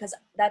pay for it because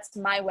that's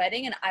my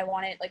wedding and I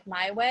want it like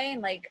my way,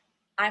 and like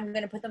I'm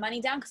gonna put the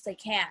money down because I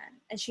can.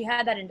 And she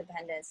had that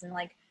independence, and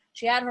like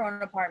she had her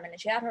own apartment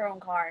and she had her own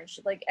car, and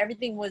she, like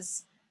everything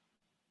was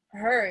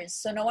hers,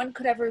 so no one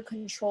could ever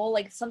control.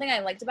 Like something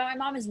I liked about my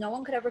mom is no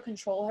one could ever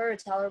control her or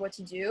tell her what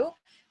to do,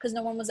 because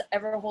no one was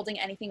ever holding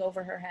anything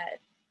over her head.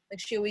 Like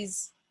she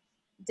always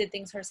did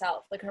things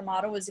herself. Like her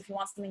motto was, if you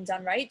want something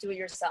done right, do it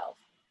yourself.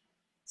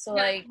 So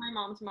yeah, like my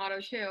mom's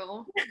motto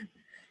too.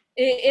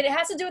 it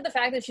has to do with the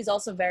fact that she's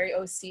also very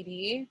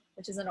OCD,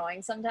 which is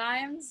annoying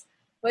sometimes,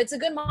 but it's a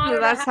good motto.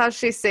 That's how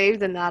she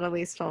saved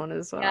Natalie's phone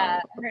as well. Yeah,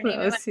 her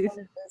name is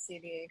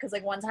OCD, because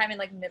like one time in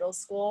like middle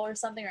school or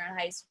something, or in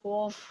high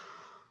school,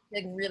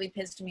 like really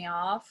pissed me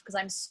off because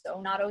I'm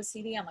so not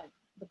OCD. I'm like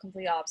the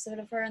complete opposite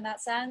of her in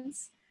that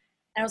sense.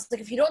 And I was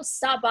like, if you don't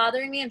stop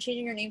bothering me, I'm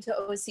changing your name to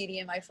OCD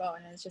in my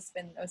phone. And it's just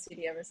been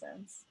OCD ever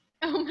since.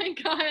 Oh my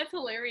God, that's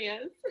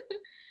hilarious.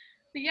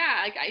 But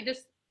yeah, like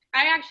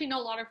I actually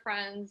know a lot of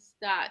friends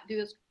that do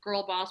this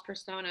girl boss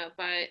persona,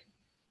 but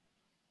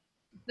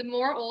the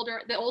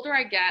older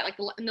I get, like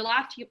in the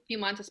last few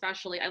months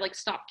especially, I like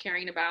stopped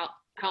caring about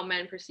how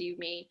men perceive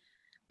me.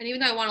 And even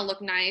though I want to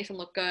look nice and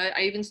look good,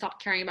 I even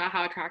stopped caring about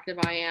how attractive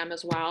I am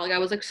as well. Like I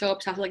was like so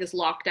obsessed with like this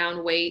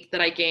lockdown weight that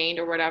I gained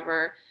or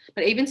whatever.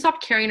 But I even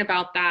stopped caring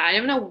about that. I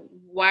don't know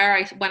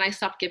when I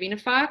stopped giving a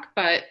fuck,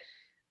 but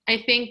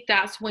I think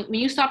that's when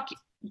you stop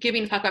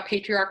giving a fuck about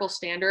patriarchal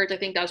standards, I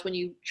think that's when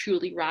you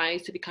truly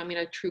rise to becoming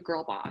a true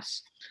girl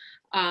boss.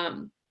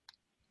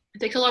 It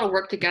takes a lot of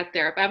work to get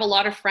there. But I have a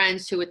lot of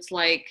friends who it's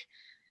like,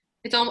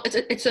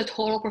 it's a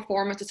total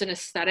performance. It's an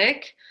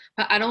aesthetic,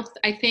 but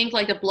I think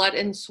like the blood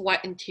and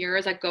sweat and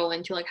tears that go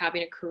into like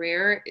having a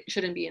career, it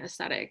shouldn't be an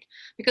aesthetic,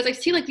 because I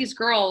see like these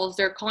girls,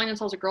 they're calling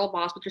themselves a girl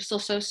boss, but they're still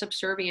so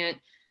subservient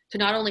to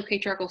not only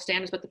patriarchal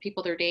standards, but the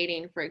people they're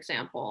dating, for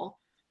example,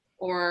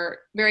 or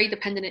very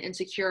dependent and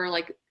insecure.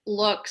 Like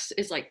looks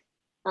is like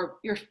or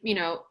your,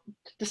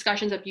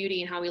 discussions of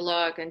beauty and how we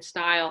look and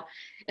style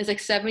is like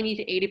 70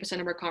 to 80%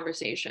 of our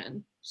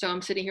conversation. So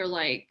I'm sitting here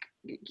like,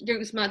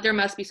 there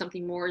must be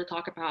something more to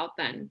talk about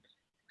than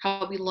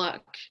how we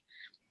look.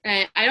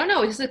 And I don't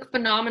know, it's just a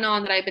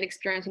phenomenon that I've been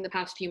experiencing the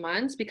past few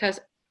months, because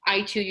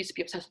I too used to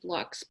be obsessed with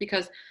looks,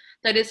 because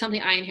that is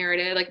something I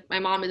inherited. Like my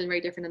mom isn't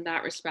very different in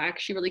that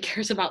respect. She really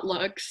cares about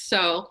looks.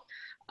 So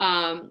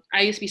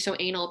I used to be so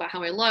anal about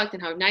how I looked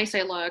and how nice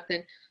I looked,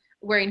 and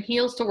wearing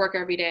heels to work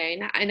every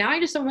day. And now I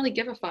just don't really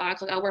give a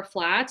fuck. Like I'll wear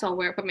flats,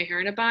 put my hair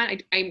in a bun.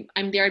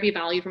 I'm there to be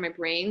valued for my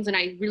brains. And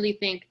I really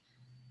think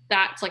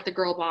that's like the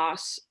girl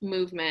boss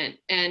movement.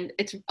 And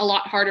it's a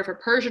lot harder for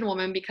Persian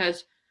women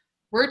because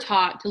we're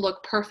taught to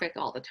look perfect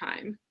all the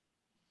time.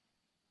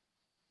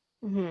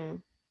 Mm-hmm.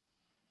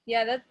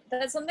 Yeah,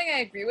 that's something I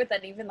agree with.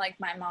 That even like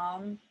my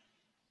mom,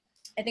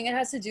 I think it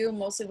has to do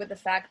mostly with the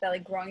fact that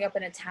like growing up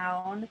in a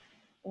town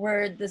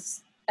where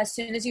as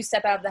soon as you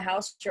step out of the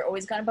house, you're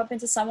always gonna bump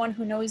into someone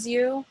who knows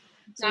you.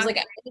 So it was like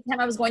every time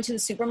I was going to the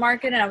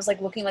supermarket and I was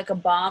like looking like a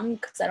bum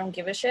because I don't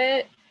give a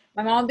shit,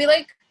 my mom would be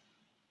like,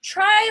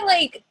 try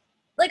like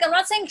I'm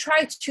not saying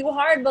try too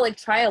hard, but like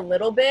try a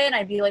little bit. And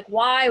I'd be like,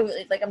 why?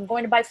 Like I'm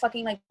going to buy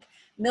fucking like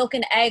milk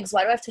and eggs.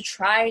 Why do I have to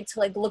try to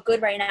like look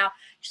good right now?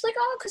 She's like,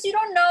 oh, because you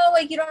don't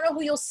know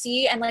who you'll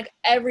see. And like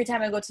every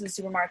time I go to the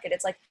supermarket,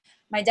 it's like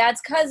my dad's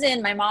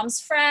cousin, my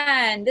mom's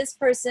friend, this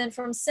person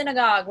from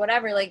synagogue,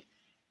 whatever. Like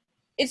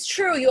it's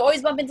true, you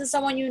always bump into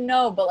someone you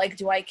know, but like,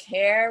 do I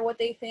care what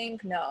they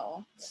think?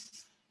 No.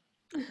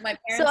 My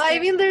parents. So I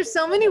mean, there's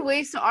so many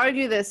ways to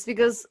argue this,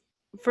 because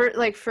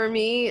for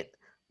me,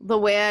 the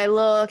way I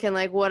look and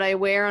like what I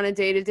wear on a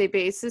day-to-day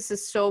basis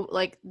is so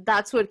like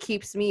that's what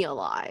keeps me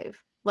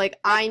alive. Like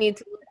I need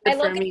to look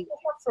good for me.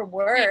 For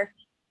work.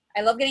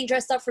 I love getting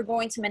dressed up for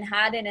going to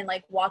Manhattan and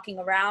like walking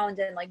around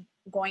and like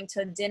going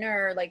to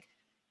dinner, like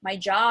my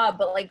job.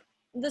 But like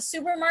the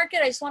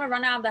supermarket, I just want to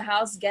run out of the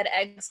house, get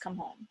eggs, come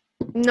home.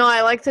 No,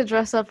 I like to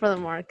dress up for the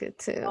market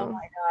too. Oh my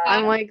God.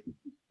 I'm like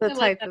the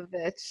type of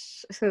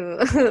bitch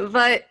who,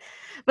 but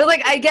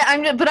like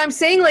I'm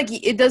saying like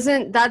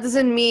that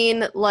doesn't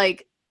mean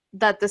like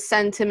that the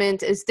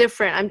sentiment is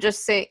different. I'm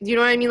just saying, you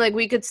know what I mean? Like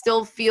we could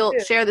still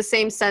share the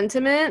same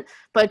sentiment,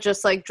 but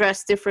just like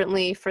dress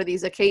differently for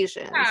these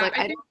occasions. Yeah, like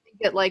I don't think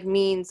it like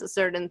means a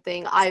certain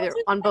thing either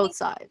on both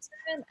sides.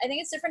 I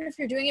think it's different if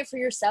you're doing it for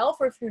yourself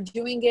or if you're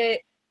doing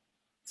it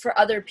for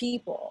other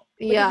people.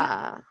 But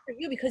yeah, for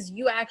you because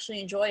you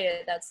actually enjoy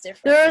it, that's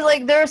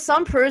different. There are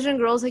some Persian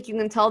girls, like you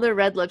can tell their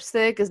red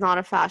lipstick is not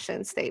a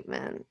fashion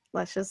statement.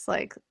 Let's just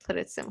like put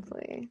it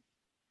simply.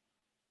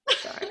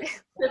 Sorry.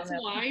 That's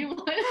why.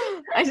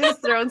 I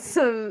just thrown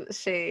some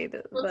shade,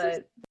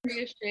 but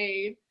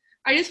shade.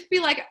 I just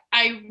feel like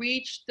I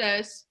reached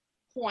this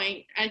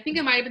point. I think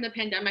it might have been the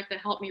pandemic that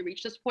helped me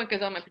reach this point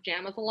because I'm in my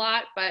pajamas a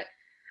lot. But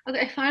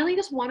I finally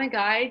just want a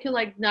guy to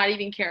like not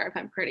even care if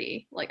I'm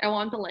pretty. Like I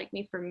want him to like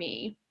me for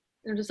me.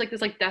 And just like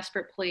this like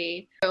desperate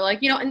plea. So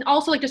like, and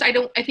also like just I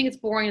think it's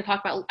boring to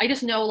talk about. I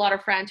just know a lot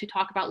of friends who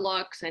talk about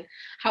looks and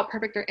how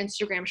perfect their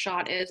Instagram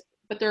shot is,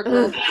 but they're a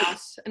girl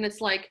boss. And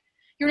it's like,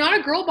 you're not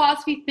a girl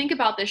boss if you think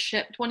about this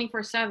shit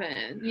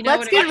 24/7.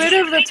 Let's get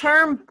rid of the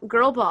term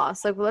girl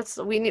boss. Like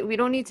we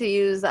don't need to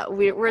use that.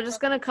 We're just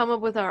gonna come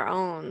up with our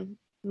own.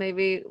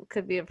 Maybe it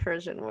could be a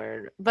Persian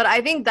word, but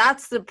I think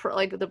that's the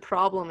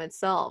problem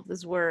itself.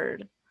 This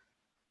word.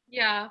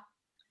 Yeah,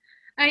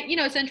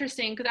 it's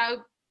interesting because I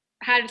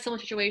had a similar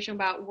situation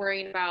about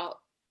worrying about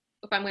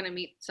if I'm gonna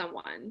meet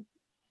someone,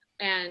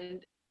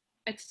 and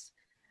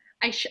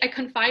I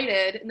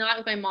confided, not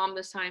with my mom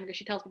this time, because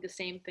she tells me the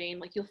same thing,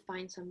 like, you'll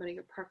find somebody,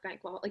 you're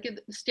perfect. Well, like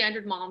the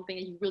standard mom thing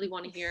that you really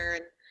want to hear.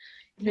 And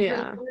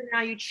yeah.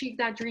 Now you achieved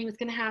that dream, it's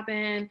going to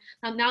happen.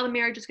 Now the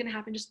marriage is going to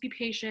happen. Just be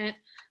patient.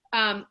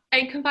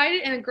 I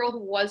confided in a girl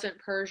who wasn't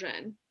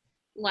Persian,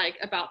 like,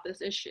 about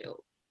this issue.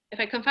 If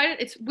I confided,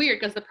 it's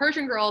weird because the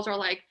Persian girls are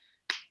like,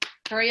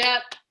 hurry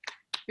up.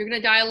 You're going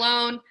to die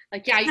alone.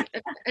 Like, yeah.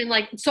 And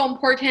like, it's so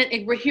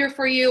important. We're here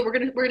for you. We're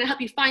going to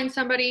help you find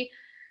somebody.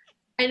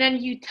 And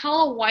then you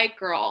tell a white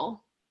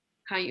girl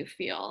how you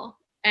feel.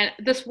 And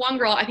this one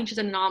girl, I think she's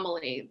an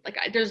anomaly. Like,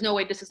 there's no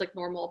way this is like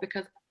normal,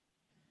 because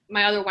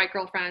my other white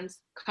girlfriends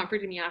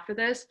comforted me after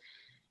this.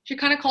 She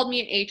kind of called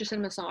me an ageist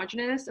and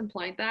misogynist,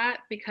 implied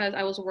that, because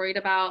I was worried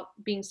about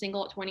being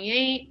single at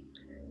 28.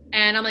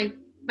 And I'm like,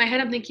 my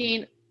head, I'm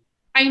thinking,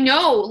 I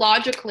know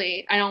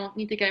logically I don't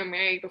need to get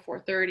married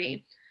before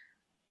 30.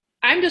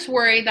 I'm just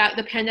worried that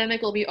the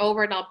pandemic will be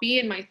over and I'll be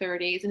in my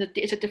 30s and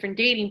it's a different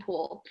dating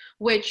pool,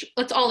 which,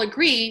 let's all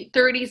agree,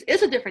 30s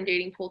is a different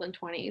dating pool than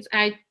 20s.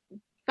 And I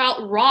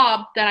felt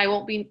robbed that I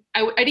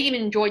didn't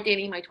even enjoy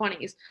dating in my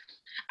 20s.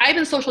 I've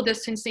been social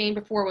distancing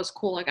before it was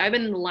cool. Like, I've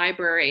been in the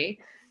library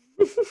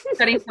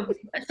studying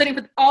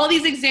for all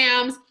these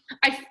exams.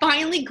 I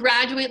finally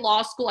graduate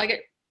law school. I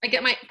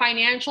get my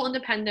financial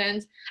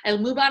independence. I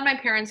move out of my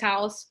parents'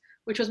 house,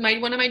 which was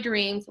one of my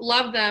dreams.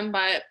 Love them,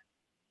 but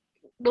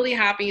really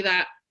happy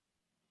that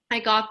I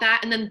got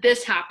that. And then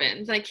this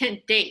happens and I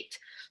can't date.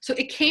 So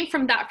it came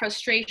from that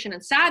frustration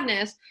and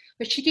sadness,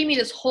 But she gave me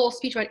this whole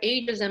speech about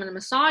ageism and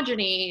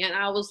misogyny, and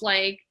I was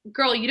like,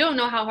 girl, you don't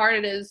know how hard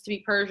it is to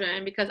be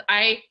Persian, because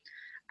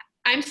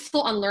I'm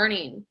still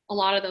unlearning a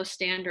lot of those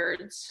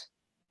standards.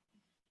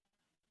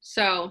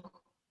 So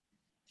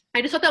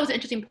I just thought that was an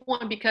interesting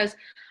point, because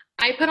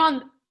I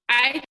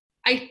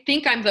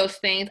think I'm those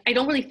things. I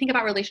don't really think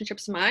about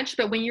relationships much,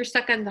 but when you're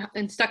stuck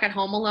at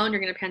home alone,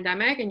 you're in a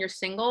pandemic and you're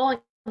single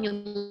and you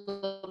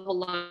live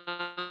alone,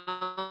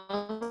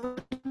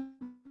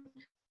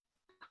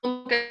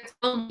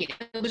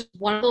 it was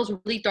one of those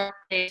really dark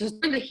days. It was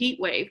during the heat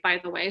wave, by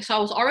the way, so I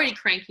was already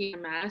cranky, a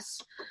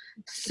mess.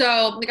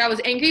 So like I was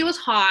angry, it was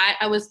hot,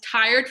 I was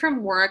tired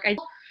from work, I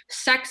felt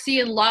sexy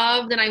and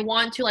loved, and I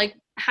want to like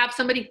have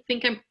somebody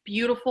think I'm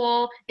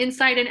beautiful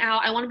inside and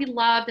out. I want to be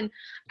loved, and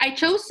I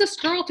chose this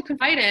girl to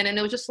confide in, and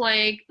it was just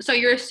like, so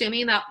you're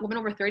assuming that women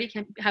over 30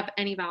 can't have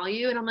any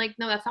value? And I'm like,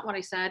 no, that's not what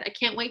I said. I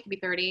can't wait to be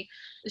 30.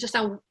 It's just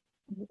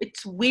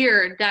it's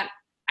weird that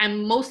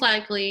I'm most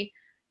likely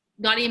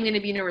not even going to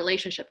be in a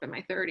relationship in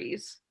my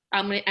 30s.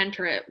 I'm going to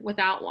enter it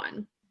without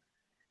one.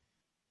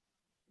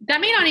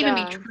 That may not even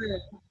be true.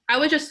 I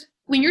was just,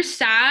 when you're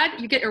sad,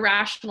 you get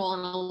irrational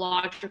and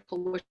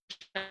illogical, which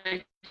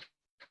I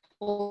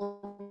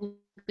totally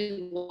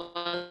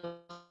was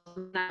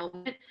in that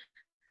moment.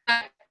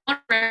 I want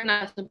to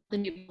recognize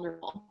something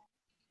vulnerable.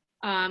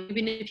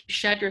 Even if you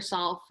shed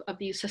yourself of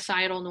these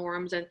societal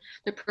norms and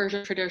the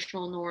Persian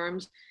traditional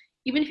norms,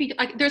 even if you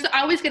like,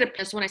 I always get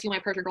pissed when I see my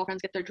Persian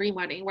girlfriends get their dream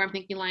wedding, where I'm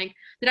thinking like,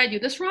 did I do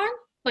this wrong?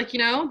 Like, you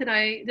know, did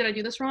I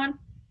do this wrong?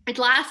 It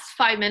lasts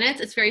 5 minutes.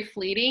 It's very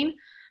fleeting,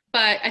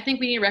 but I think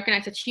we need to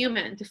recognize it's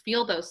human to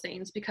feel those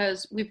things,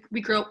 because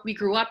we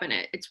grew up in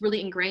it. It's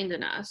really ingrained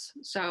in us.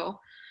 So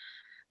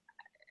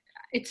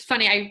it's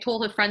funny. I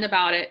told a friend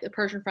about it, a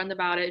Persian friend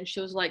about it, and she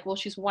was like, "Well,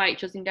 she's white.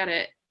 She doesn't get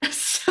it."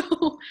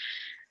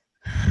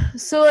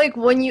 So like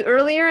when you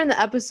earlier in the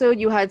episode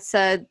you had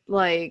said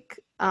like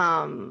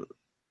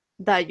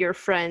that your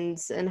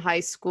friends in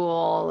high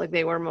school, like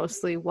they were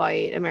mostly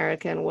white,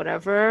 American,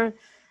 whatever.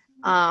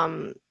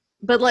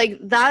 But like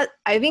that,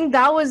 I think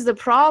that was the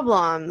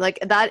problem. Like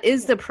that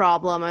is the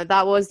problem. Or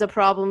that was the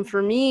problem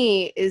for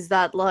me, is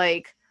that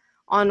like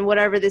on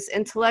whatever this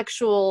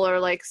intellectual or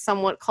like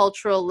somewhat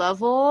cultural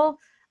level,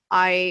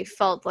 I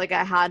felt like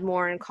I had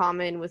more in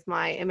common with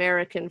my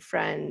American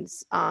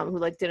friends who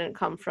like didn't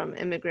come from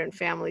immigrant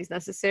families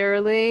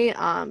necessarily,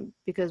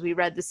 because we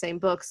read the same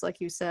books,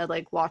 like you said,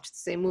 like watched the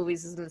same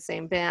movies, listened to the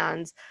same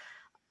bands.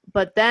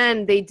 But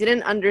then they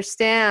didn't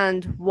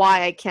understand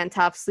why I can't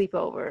have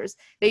sleepovers.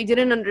 They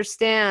didn't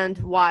understand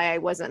why I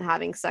wasn't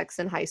having sex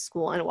in high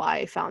school and why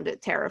I found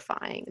it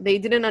terrifying. They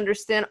didn't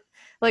understand,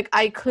 like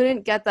I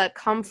couldn't get that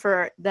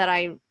comfort that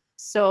I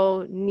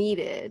so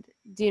needed.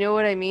 Do you know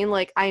what I mean?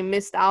 Like I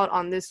missed out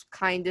on this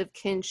kind of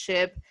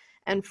kinship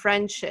and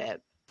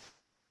friendship.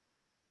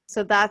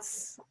 So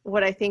that's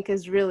what I think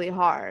is really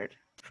hard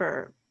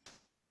for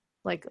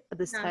like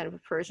this kind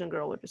of Persian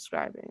girl we're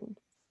describing.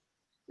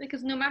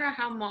 Because no matter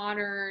how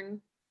modern,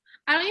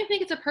 I don't even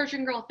think it's a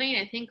Persian girl thing.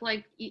 I think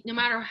like no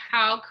matter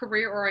how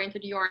career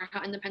oriented you are,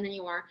 how independent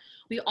you are,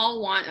 we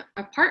all want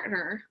a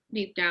partner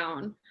deep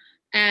down.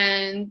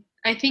 And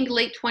I think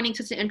late 20s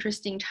is an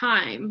interesting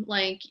time.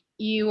 Like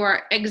you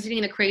are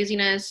exiting the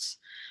craziness,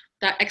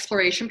 that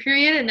exploration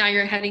period, and now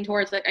you're heading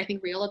towards like I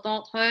think real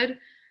adulthood.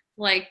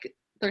 Like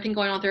 13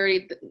 going on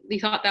 30, they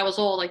thought that was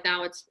old. Like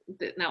now it's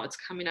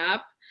coming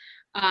up,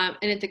 and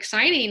it's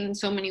exciting in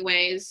so many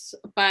ways.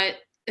 But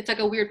it's like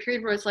a weird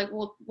period where it's like,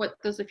 well, what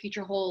does the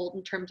future hold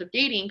in terms of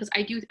dating? Because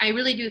I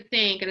really do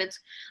think, and it's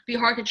be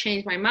hard to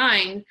change my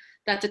mind,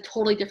 that's a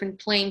totally different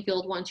playing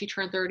field once you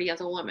turn 30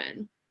 as a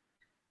woman.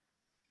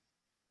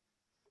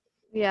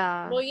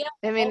 Yeah. Well, yeah.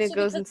 I mean, also it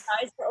goes. Because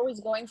guys are always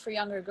going for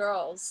younger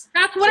girls.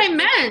 That's what I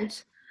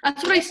meant.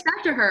 That's what I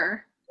said to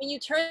her. When you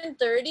turn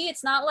 30,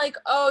 it's not like,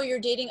 oh, you're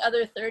dating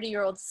other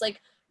 30-year-olds. It's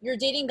like you're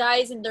dating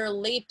guys in their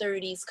late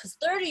 30s, because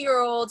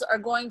 30-year-olds are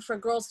going for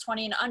girls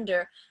 20 and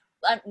under.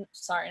 I'm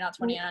sorry, not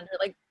 20 and under.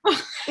 Like,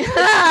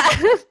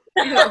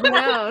 who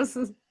knows?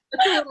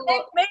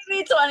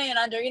 Maybe 20 and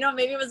under. You know,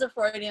 maybe it was a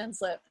Freudian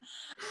slip.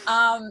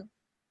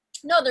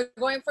 No, they're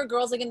going for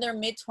girls like in their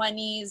mid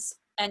 20s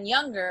and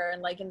younger,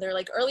 and like in their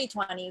like early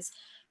 20s.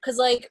 Because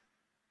like,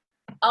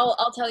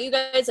 I'll tell you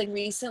guys, like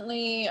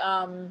recently,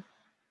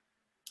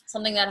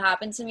 something that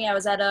happened to me. I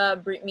was at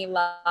a Brit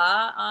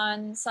Milah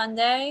on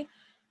Sunday,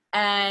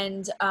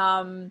 and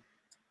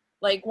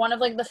like one of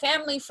like the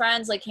family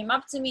friends like came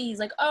up to me. He's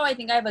like, oh, I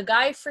think I have a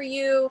guy for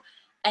you.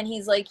 And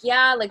he's like,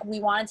 yeah, like we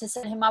wanted to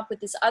set him up with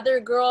this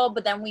other girl,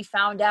 but then we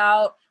found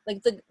out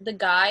like the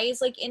guy is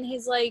like in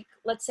his like,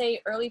 let's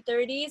say early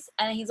 30s.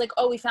 And he's like,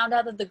 oh, we found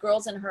out that the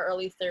girl's in her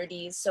early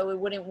 30s, so it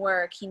wouldn't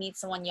work. He needs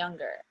someone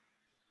younger.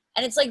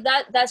 And it's like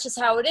that's just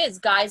how it is.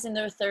 Guys in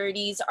their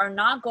 30s are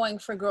not going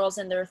for girls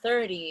in their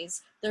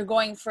 30s. They're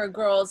going for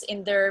girls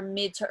in their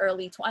mid to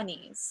early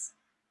 20s.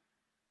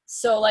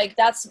 So like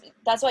that's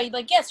why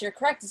like, yes, you're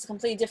correct. It's a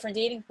completely different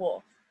dating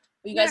pool.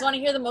 But you guys want to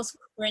hear the most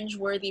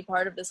cringe-worthy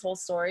part of this whole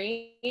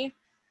story?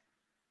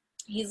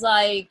 He's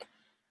like,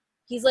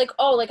 he's like,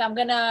 oh, like, I'm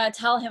gonna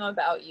tell him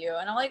about you.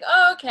 And I'm like,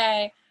 oh,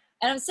 okay.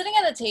 And I'm sitting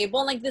at the table,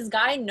 and like this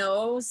guy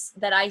knows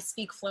that I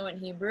speak fluent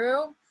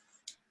Hebrew.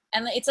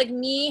 And it's like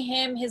me,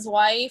 him, his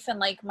wife, and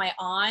like my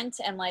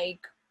aunt, and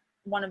like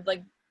one of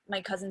like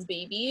my cousin's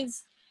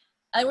babies.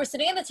 And we're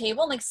sitting at the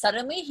table, and like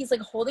suddenly he's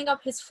like holding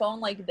up his phone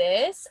like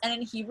this, and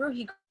in Hebrew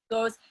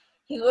goes,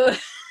 he goes,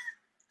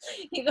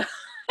 he goes,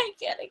 I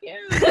can't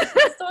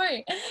the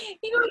story.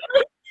 He goes,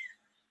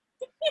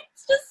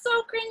 it's just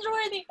so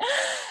cringeworthy.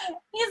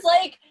 He's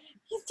like,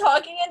 he's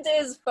talking into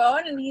his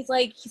phone, and he's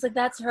like,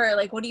 that's her.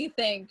 Like, what do you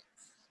think?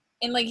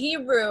 In like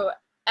Hebrew,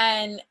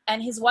 and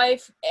his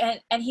wife,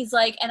 and he's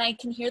like, and I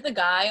can hear the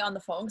guy on the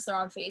phone because they're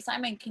on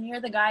FaceTime. I can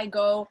hear the guy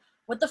go,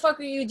 what the fuck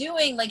are you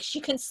doing? Like, she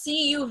can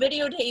see you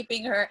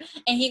videotaping her.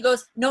 And he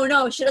goes,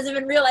 no, she doesn't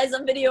even realize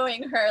I'm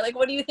videoing her. Like,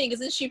 what do you think?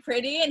 Isn't she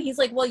pretty? And he's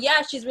like, well,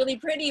 yeah, she's really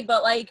pretty,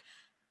 but like,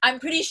 I'm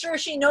pretty sure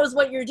she knows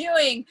what you're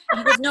doing. And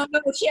he goes, no,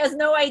 she has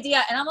no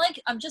idea. And I'm like,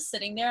 I'm just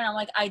sitting there, and I'm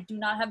like, I do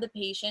not have the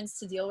patience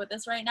to deal with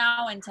this right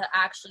now and to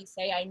actually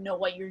say I know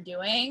what you're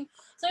doing.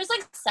 So I just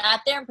like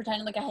sat there and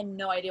pretended like I had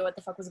no idea what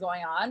the fuck was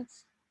going on.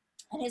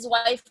 And his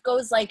wife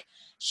goes like,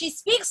 she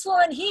speaks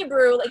fluent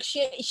Hebrew, like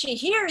she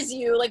hears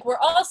you, like we're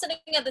all sitting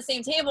at the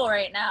same table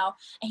right now.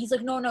 And he's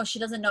like, no, she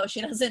doesn't know.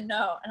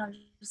 And I'm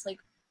just like,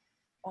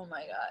 oh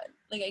my God,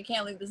 like I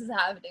can't believe this is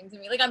happening to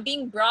me. Like I'm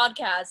being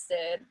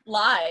broadcasted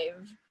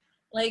live.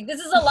 Like this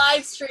is a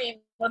live stream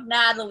of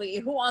Natalie.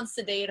 Who wants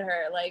to date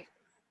her? Like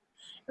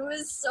it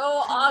was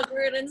so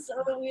awkward and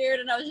so weird.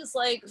 And I was just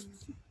like,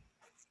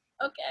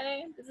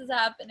 okay, this is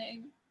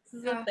happening.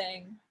 This is a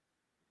thing.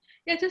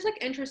 Yeah, it's just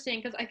like interesting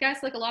because I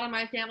guess like a lot of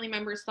my family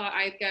members thought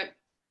I'd get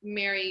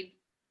married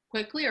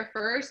quickly or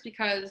first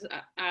because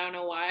I don't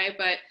know why,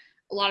 but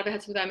a lot of it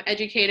has to do with I'm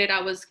educated.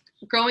 I was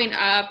growing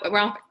up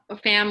around a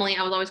family.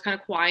 I was always kind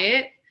of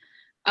quiet.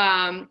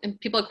 And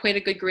people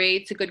equated good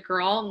grades to good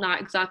girl. Not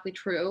exactly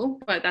true,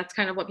 but that's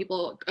kind of what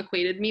people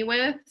equated me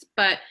with.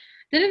 But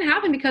it didn't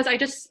happen because I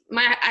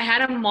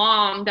had a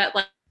mom that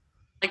like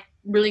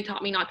really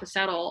taught me not to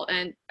settle.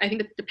 And I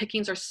think that the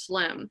pickings are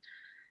slim.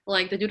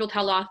 Like the Doodle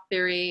Tell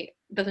theory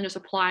doesn't just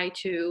apply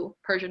to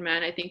Persian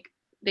men. I think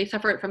they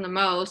suffer it from the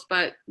most,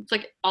 but it's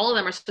like all of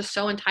them are just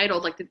so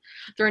entitled. Like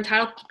they're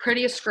entitled to the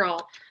prettiest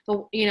girl,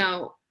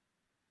 the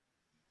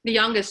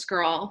youngest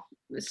girl.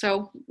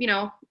 So,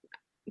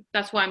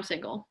 that's why I'm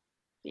single.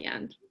 The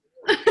end.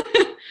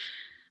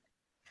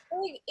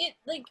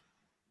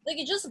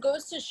 It just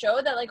goes to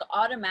show that like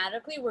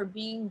automatically we're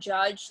being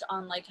judged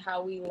on like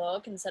how we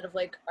look instead of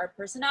like our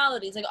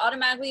personalities. Like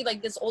automatically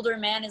like this older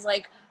man is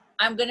like,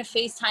 I'm gonna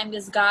FaceTime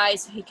this guy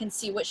so he can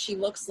see what she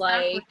looks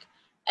like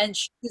and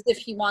choose if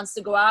he wants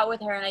to go out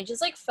with her. And I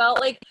just like felt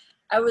like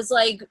I was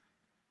like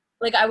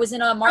I was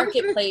in a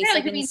marketplace,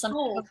 like in some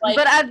kind of, like,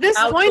 but at this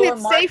point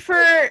it's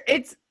safer.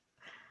 It's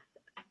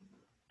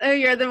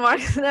you're the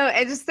mark. No,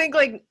 I just think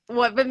like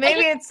what, but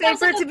maybe it's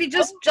safer to be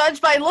just judged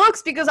by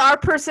looks because our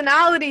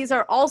personalities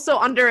are also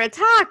under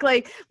attack.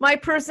 Like my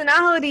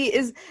personality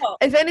is,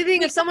 if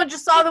anything, if someone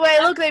just saw the way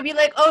I look, they'd be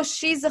like, oh,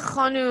 she's a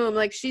khanum,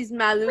 like she's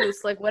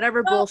malus, like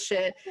whatever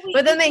bullshit.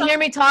 But then they hear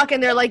me talk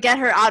and they're like, get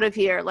her out of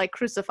here, like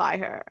crucify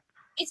her.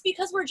 It's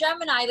because we're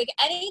Gemini. Like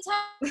anytime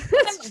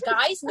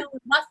guys know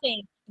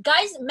nothing.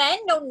 Men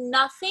know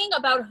nothing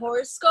about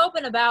horoscope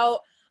and about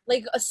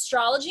like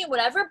astrology and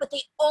whatever, but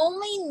they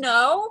only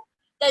know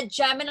that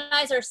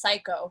Geminis are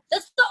psycho.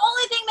 That's the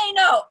only thing they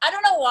know. I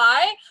don't know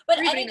why, but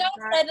any guy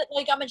said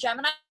like I'm a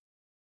Gemini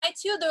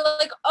too, they're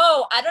like,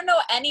 oh, I don't know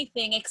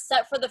anything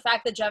except for the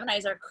fact that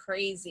Geminis are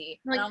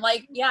crazy. Like, and I'm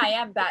like, yeah, I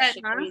am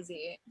batshit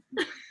crazy.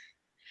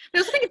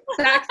 There's something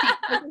sexy.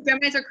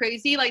 Geminis are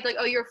crazy. Like,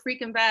 oh, you're a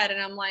freak in bed,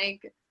 and I'm like,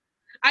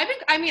 I've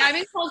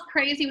been called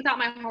crazy without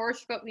my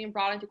horoscope being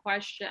brought into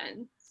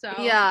question. So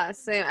yeah,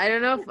 same. I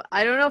don't know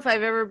if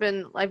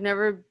I've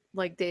never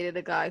like dated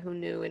a guy who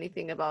knew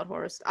anything about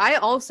horoscope. I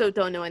also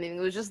don't know anything.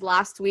 It was just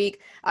last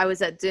week I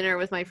was at dinner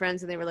with my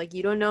friends and they were like,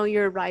 you don't know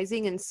your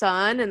rising and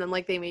sun? And then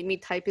like they made me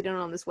type it in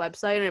on this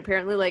website, and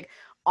apparently like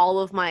all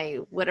of my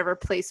whatever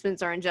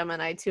placements are in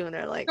Gemini too, and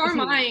they're like, so are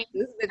mine.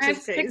 This bitch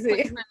is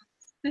crazy.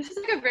 This is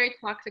like a very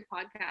toxic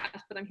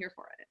podcast, but I'm here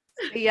for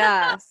it.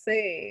 Yeah,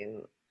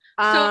 same.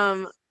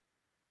 So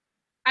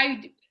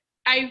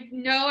I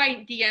know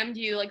I DM'd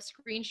you like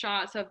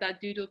screenshots of that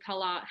Doodle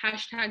Tella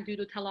hashtag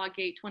Doodle Tella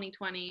Gate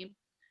 2020.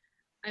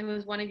 I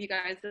was one of you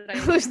guys that I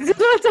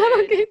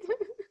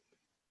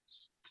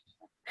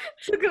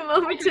took a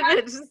moment to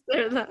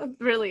register that.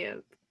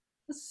 Brilliant.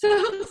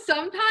 So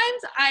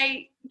sometimes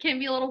I can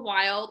be a little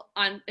wild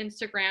on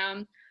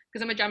Instagram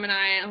because I'm a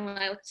Gemini and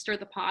I like to stir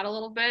the pot a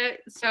little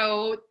bit.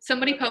 So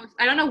somebody posted,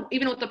 I don't know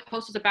even what the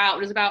post was about. It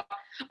was about,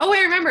 oh,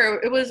 I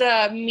remember. It was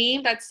a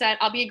meme that said,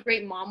 I'll be a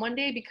great mom one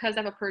day because I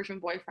have a Persian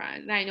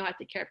boyfriend and I know how to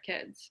take care of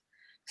kids.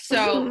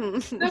 So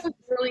that was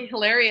really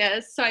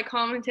hilarious. So I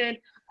commented,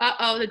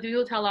 the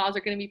Doodle Tell-Alls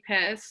are going to be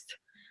pissed.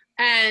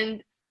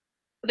 And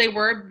they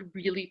were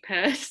really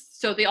pissed.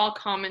 So they all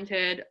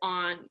commented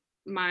on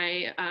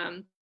my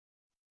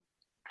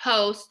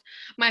post,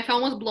 my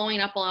phone was blowing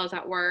up while I was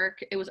at work.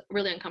 It was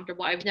really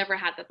uncomfortable. I've never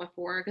had that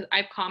before because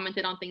I've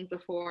commented on things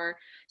before.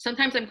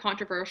 Sometimes I'm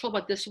controversial,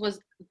 but this was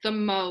the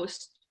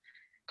most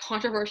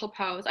controversial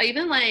post. I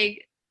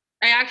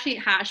actually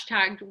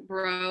hashtagged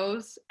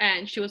bros,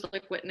 and she was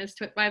like witness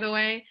to it, by the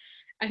way.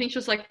 I think she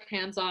was like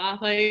hands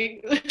off,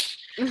 like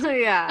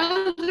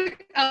Yeah.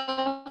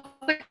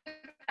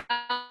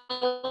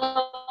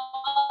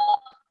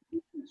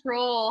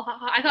 Control.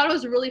 I thought it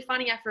was really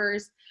funny at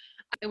first.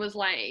 It was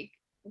like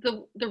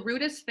the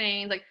rudest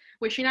thing, like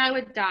wishing I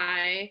would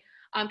die,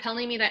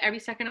 telling me that every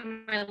second of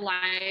my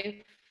life,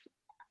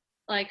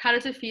 like how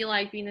does it feel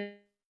like being a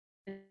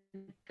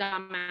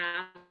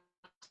dumbass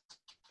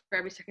for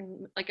every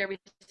second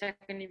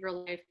of your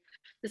life.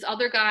 This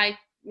other guy,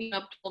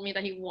 told me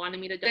that he wanted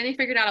me to do. And they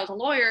figured out I was a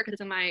lawyer because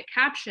it's in my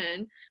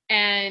caption,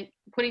 and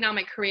putting down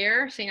my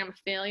career, saying I'm a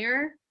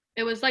failure.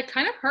 It was like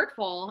kind of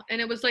hurtful,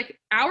 and it was like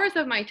hours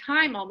of my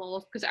time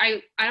almost, because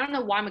I don't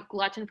know why I'm a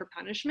glutton for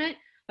punishment,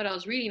 but I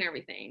was reading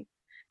everything.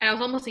 And I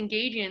was almost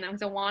engaging in them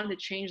because I wanted to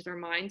change their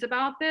minds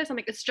about this. I'm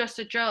like, it's just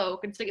a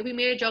joke. It's like if we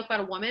made a joke about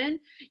a woman,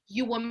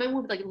 you women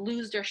would like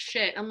lose their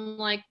shit. I'm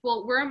like,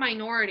 well, we're a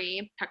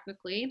minority,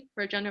 technically.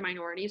 We're a gender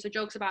minority. So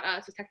jokes about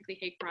us is technically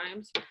hate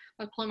crimes. I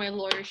was pulling my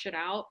lawyer shit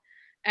out.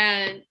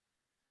 And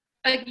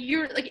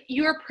you're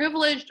a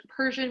privileged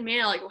Persian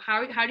male. Like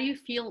how do you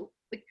feel?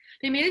 Like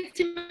they made it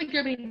seem like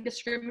you're being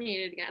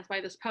discriminated against by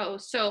this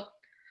post. So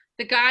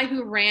the guy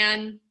who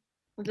ran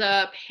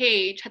the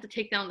page had to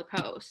take down the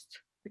post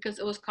because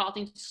it was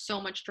causing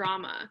so much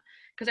drama.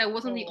 Because I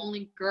wasn't the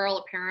only girl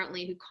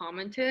apparently who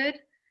commented.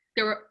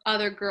 There were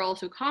other girls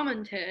who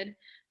commented,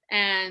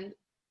 and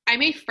I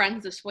made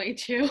friends this way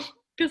too.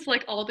 Because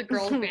like all the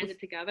girls banded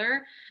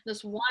together.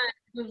 This one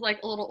who was like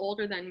a little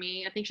older than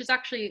me, I think she's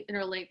actually in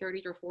her late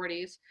 30s or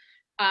 40s.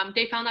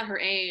 They found out her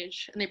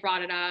age and they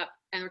brought it up,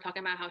 and we're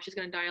talking about how she's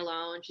gonna die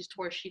alone. She's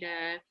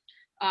torcida.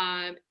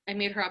 I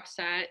made her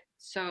upset,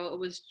 so it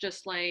was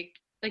just like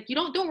you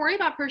don't worry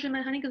about Persian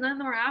men, honey, because none of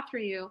them are after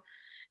you.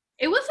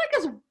 It was like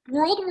as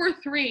World War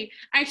III.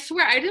 I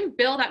swear I didn't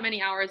bill that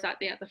many hours that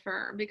day at the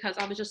firm because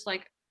I was just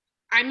like,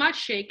 I'm not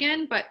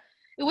shaken, but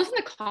it wasn't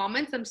the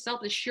comments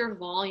themselves, the sheer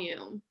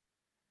volume.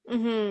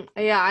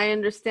 Yeah, I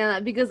understand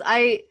that because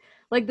I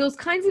like those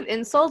kinds of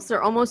insults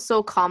are almost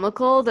so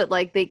comical that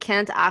like they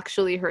can't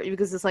actually hurt you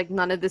because it's like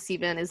none of this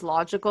even is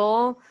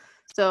logical.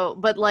 So,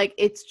 but like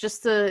it's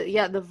just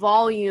the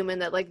volume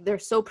and that like they're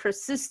so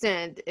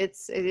persistent. It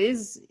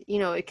is,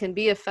 it can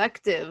be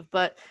effective,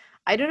 but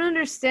I don't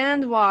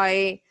understand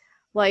why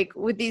like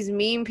with these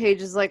meme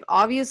pages, like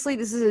obviously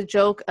this is a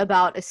joke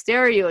about a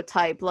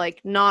stereotype,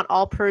 like not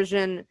all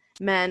Persian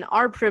men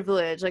are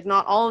privileged, like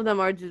not all of them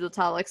are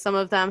dudotal, like some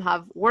of them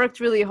have worked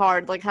really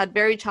hard, like had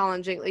very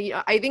challenging, like,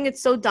 I think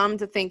it's so dumb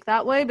to think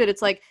that way, but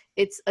it's like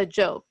it's a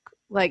joke,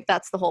 like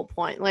that's the whole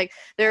point. Like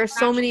there are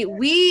so many,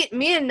 me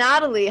and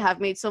Natalie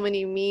have made so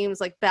many memes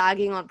like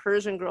bagging on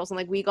Persian girls, and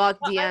like we got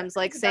DMs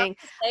like saying,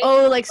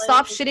 oh, like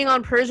stop shitting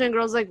on Persian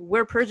girls, like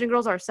we're Persian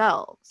girls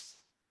ourselves,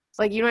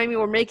 like you know what I mean,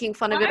 we're making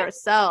fun of it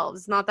ourselves,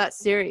 it's not that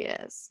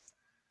serious.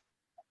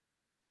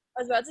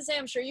 I was about to say,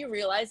 I'm sure you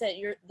realize that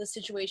the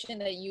situation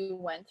that you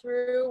went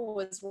through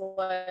was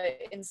what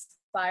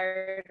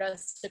inspired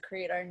us to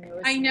create our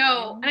newest. I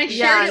know, meme. and I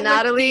shared it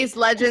Natalie's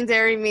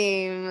legendary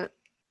meme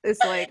is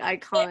like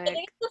iconic. I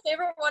think it's the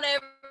favorite one I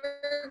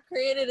ever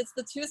created. It's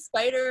the two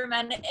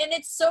Spider-Men, and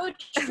it's so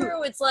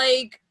true. It's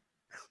like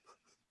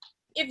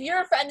if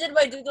you're offended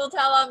by Doodle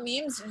Tala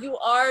memes, you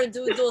are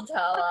Doodle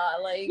Tala.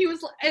 Like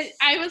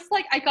I was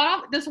like, I got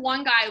off. This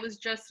one guy was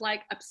just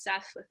like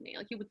obsessed with me.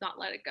 Like he would not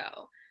let it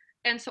go.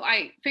 And so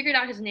I figured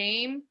out his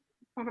name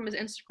from his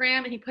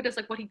Instagram, and he put his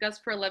like what he does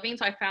for a living.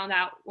 So I found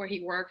out where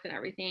he worked and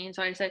everything.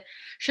 So I said,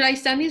 should I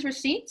send these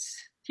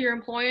receipts to your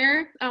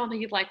employer? I don't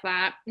think he'd like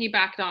that. And he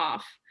backed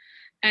off.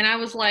 And I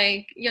was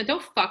like, yeah,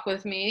 don't fuck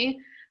with me.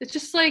 It's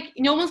just like,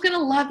 no one's going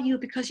to love you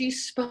because you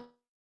spoke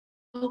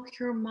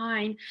your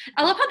mind.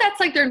 I love how that's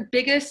like their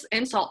biggest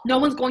insult. No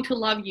one's going to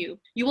love you.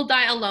 You will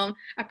die alone.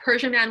 A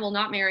Persian man will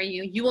not marry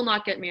you. You will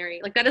not get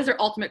married. Like that is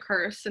their ultimate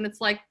curse. And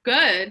it's like,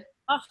 good.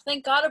 Oh,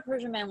 thank God a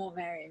Persian man won't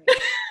marry me.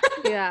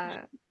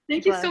 Yeah.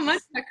 Thank you so much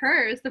for that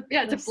curse.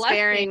 Yeah, it's a blessing.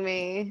 Sparing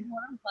me.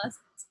 What a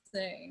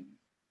blessing.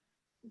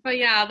 But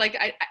yeah, like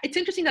it's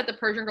interesting that the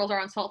Persian girls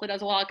are insulted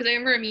as well. Because I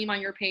remember a meme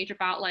on your page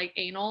about like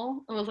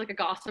anal. It was like a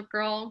Gossip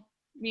Girl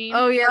meme.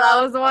 Oh yeah,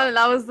 that was the one.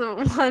 That was the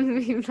one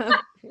meme.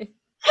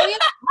 Oh yeah,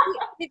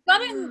 we've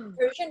gotten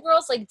Persian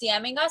girls like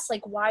DMing us,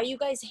 like, why are you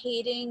guys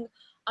hating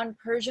on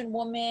Persian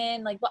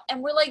women? Like,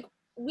 and we're like,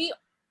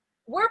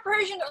 we're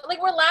Persian,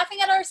 like we're laughing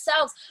at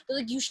ourselves. They're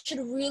like, you should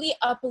really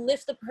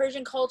uplift the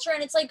Persian culture,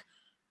 and it's like,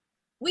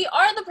 we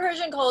are the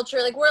Persian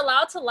culture. Like we're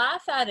allowed to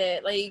laugh at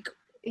it. Like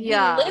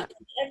yeah, we live it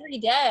every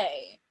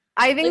day.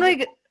 I think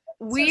like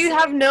we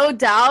have no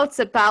doubts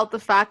about the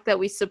fact that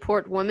we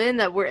support women,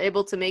 that we're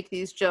able to make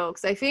these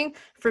jokes. I think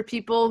for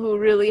people who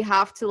really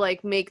have to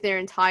like make their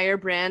entire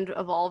brand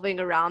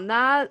revolving around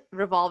that,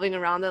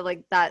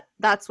 like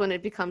that's when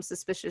it becomes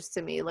suspicious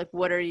to me. Like,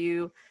 what are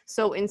you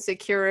so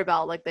insecure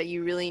about, like, that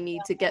you really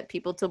need to get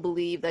people to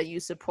believe that you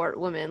support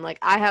women? Like,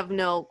 I have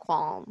no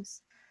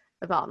qualms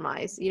about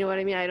you know what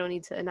I mean? I don't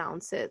need to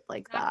announce it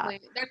like Exactly.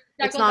 that.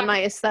 That It's goes not back my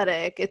to,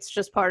 aesthetic. It's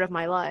just part of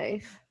my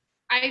life.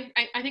 I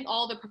think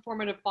all the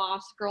performative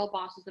girl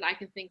bosses that I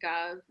can think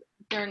of,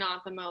 they're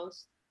not the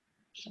most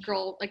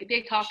girl, like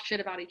they talk shit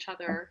about each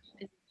other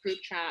in group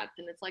chats,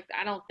 and it's like,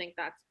 I don't think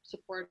that's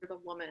supportive of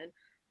women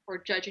or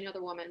judging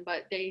other women,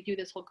 but they do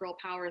this whole girl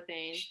power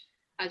thing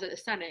as an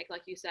aesthetic,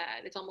 like you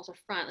said. It's almost a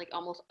front, like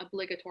almost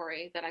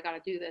obligatory that I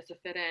gotta do this to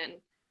fit in,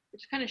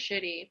 which is kind of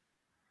shitty.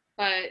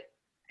 But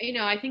you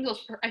know, I think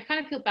I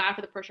kind of feel bad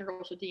for the person who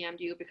also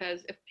DM'd you,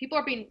 because if people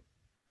are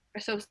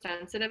so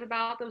sensitive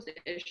about those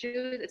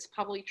issues, it's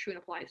probably true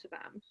and applies to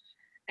them.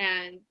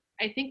 And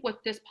I think what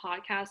this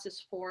podcast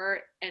is for,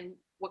 and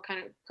what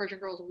kind of Persian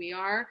girls we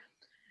are,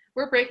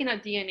 we're breaking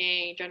that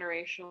DNA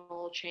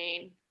generational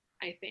chain,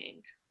 I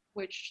think,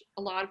 which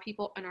a lot of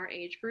people in our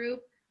age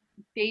group,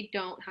 they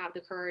don't have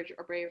the courage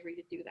or bravery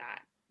to do that.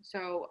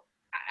 So,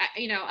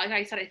 you know, like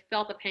I said, I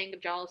felt the pang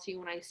of jealousy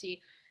when I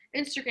see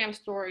Instagram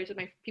stories of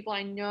my people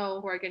I know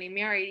who are getting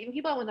married, even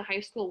people I went to high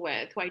school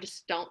with who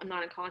I'm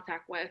not in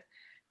contact with.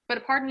 But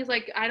a part of me is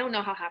like, I don't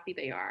know how happy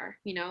they are,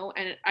 you know,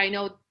 and I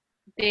know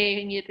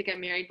they needed to get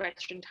married by a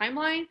certain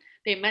timeline.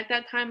 They met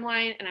that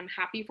timeline, and I'm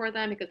happy for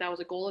them because that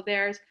was a goal of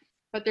theirs.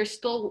 But they're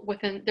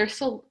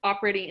still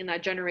operating in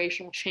that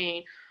generational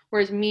chain.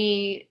 Whereas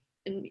me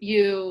and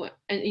you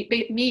and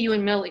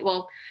Millie,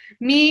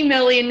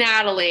 Millie and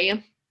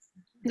Natalie,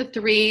 the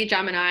three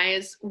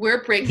Geminis,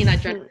 we're breaking that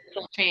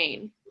generational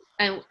chain.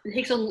 And it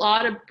takes a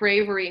lot of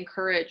bravery and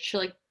courage to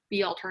like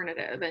be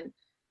alternative and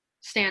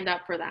stand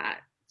up for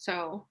that.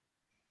 So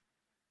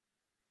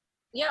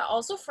yeah,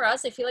 also for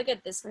us, I feel like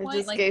at this point, I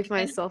just like, gave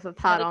myself a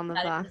pat on the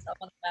back.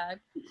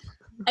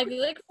 I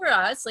feel like for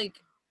us, like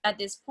at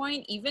this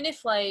point, even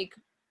if like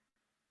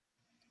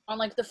on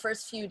like the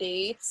first few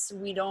dates,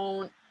 we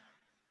don't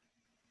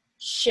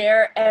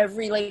share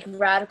every like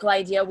radical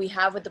idea we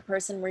have with the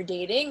person we're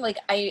dating. Like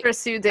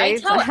first few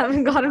dates, I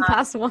haven't gotten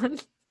past one.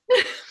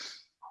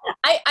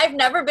 I've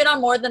never been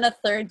on more than a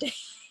third date.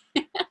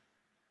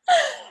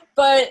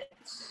 but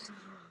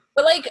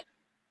like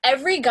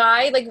every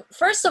guy, like,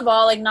 first of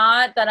all, like,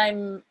 not that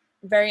I'm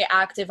very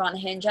active on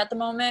Hinge at the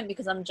moment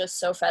because I'm just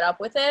so fed up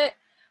with it,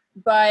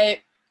 but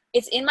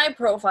it's in my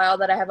profile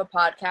that I have a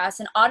podcast,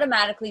 and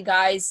automatically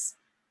guys,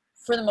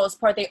 for the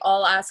most part, they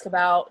all ask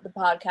about the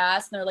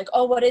podcast, and they're like,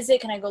 oh, what is it?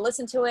 Can I go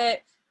listen to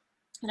it?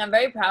 And I'm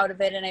very proud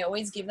of it, and I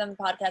always give them the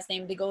podcast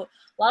name. A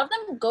lot of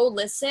them go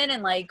listen,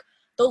 and like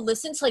they'll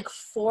listen to like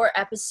 4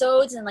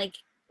 episodes and like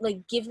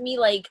give me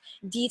like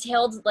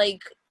detailed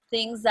like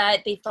things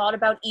that they thought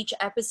about each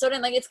episode,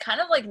 and like it's kind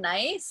of like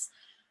nice.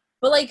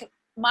 But like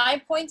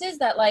my point is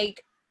that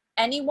like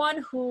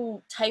anyone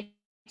who types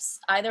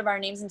either of our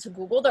names into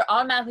Google, they're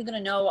automatically going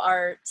to know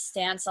our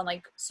stance on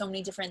like so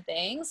many different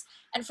things.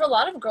 And for a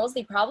lot of girls,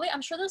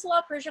 I'm sure there's a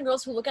lot of Persian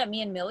girls who look at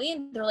me and Millie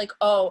and they're like,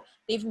 oh,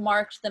 they've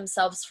marked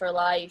themselves for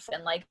life,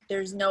 and like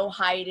there's no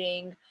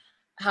hiding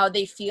how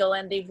they feel,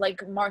 and they've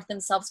like marked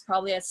themselves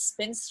probably as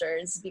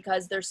spinsters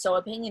because they're so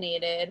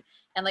opinionated,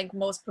 and like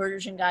most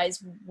Persian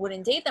guys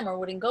wouldn't date them or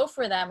wouldn't go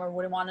for them or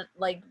wouldn't want to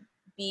like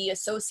be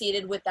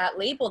associated with that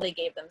label they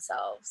gave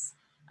themselves.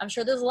 I'm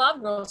sure there's a lot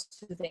of girls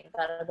who think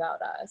that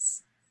about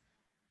us.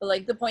 But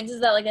like the point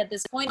is that like at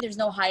this point there's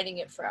no hiding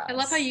it for us. I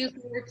love how you use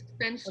the word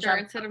spinster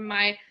instead of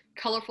my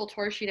colorful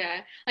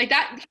torshida. Like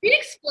that, can you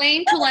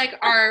explain to like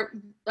our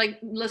like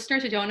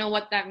listeners who don't know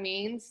what that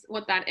means,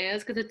 what that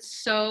is? Because it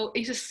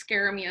used to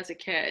scare me as a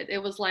kid. It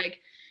was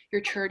like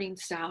you're turning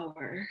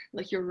sour,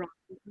 like you're rotting.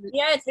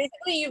 Yeah, it's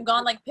basically you've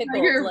gone like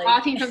pickled. You're like,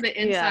 rotting from the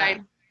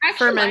inside. Yeah.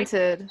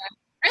 Fermented.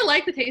 I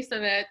like the taste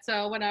of it,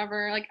 so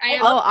whatever. Like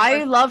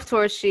I love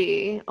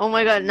torshi. Oh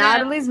my god, yeah.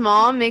 Natalie's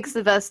mom makes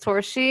the best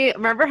torshi.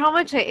 Remember how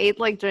much I ate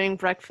like during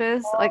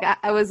breakfast? Like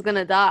I was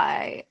gonna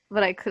die,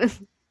 but I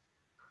couldn't.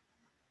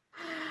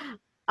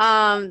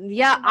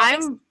 Yeah,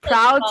 I'm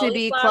proud to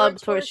be Club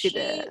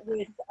Torshida.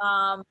 With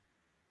Club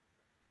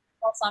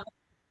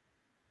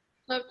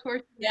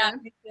Torshida. Yeah,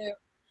 me too.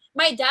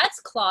 My dad's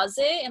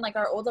closet in like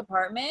our old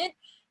apartment,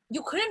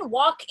 you couldn't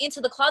walk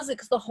into the closet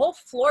because the whole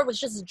floor was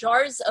just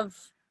jars of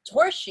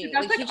torshi.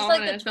 Like he just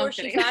like a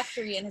torshi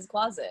factory in his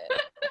closet.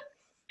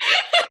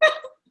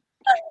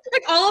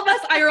 Like all of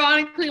us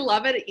ironically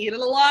love it and eat it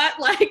a lot.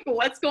 Like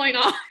what's going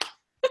on?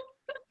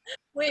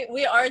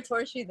 We are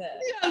torshi then.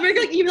 Yeah, we're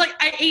like, you're like,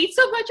 I ate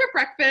so much at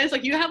breakfast.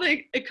 Like you have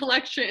like a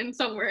collection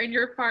somewhere in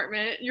your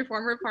apartment, your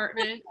former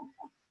apartment.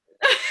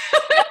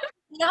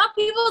 You know how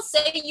people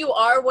say you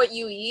are what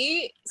you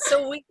eat?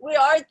 So we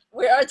are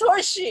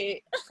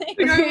torshi.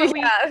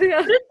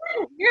 Yeah.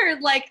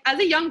 Weird. Like as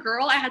a young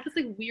girl, I had this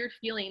like weird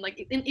feeling,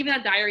 like even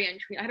a diary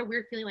entry, I had a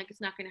weird feeling like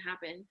it's not gonna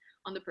happen.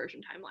 on the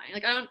Persian timeline.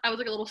 Like I was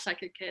like a little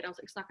psychic kid. I was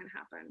like, it's not gonna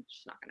happen. It's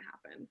just not gonna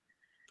happen.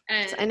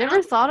 And I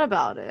never thought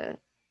about it.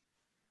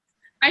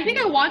 I think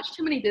I watched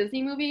too many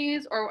Disney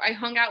movies, or I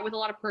hung out with a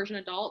lot of Persian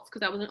adults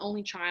because I was an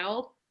only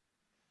child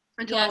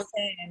until I was,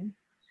 same.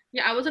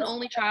 yeah, I was an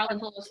only child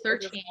until I was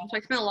 13. So I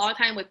spent a lot of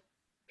time with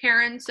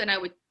parents, and I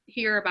would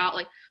hear about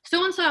like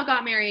so and so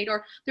got married,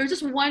 or there's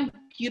just one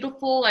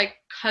beautiful like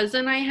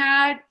cousin I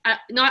had,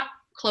 not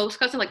close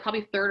cousin, like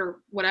probably third or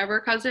whatever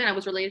cousin. I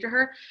was related to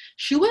her.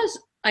 She was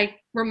like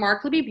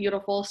remarkably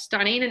beautiful,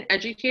 stunning, and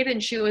educated,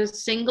 and she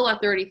was single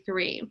at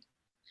 33.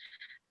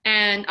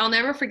 And I'll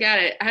never forget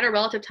it. I had a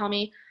relative tell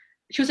me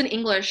she was an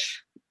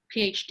English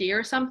PhD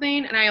or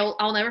something, and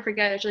I'll never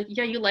forget it. She's like,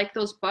 "Yeah, you like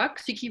those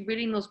books? You keep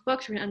reading those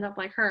books, you're gonna end up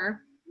like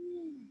her."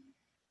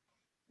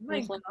 Oh my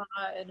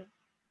God.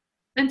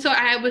 And so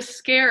I was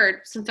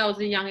scared since I was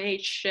a young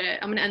age. Shit,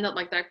 I'm gonna end up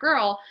like that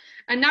girl.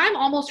 And now I'm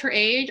almost her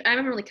age. I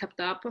haven't really kept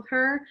up with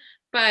her,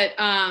 but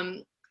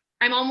I'm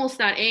almost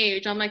that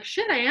age. I'm like,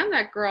 shit, I am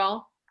that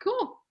girl.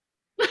 Cool.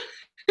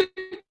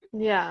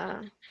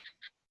 Yeah.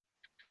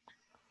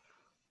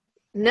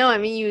 No, I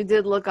mean, you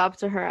did look up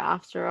to her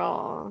after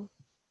all.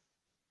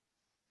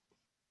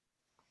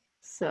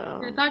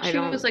 So I thought she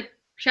was like,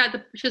 she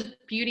was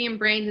beauty and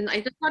brains, and I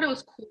just thought it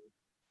was cool.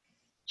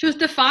 She was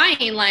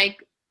defying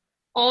like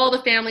all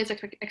the family's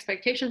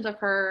expectations of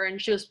her,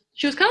 and she was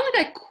kind of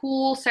like a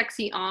cool,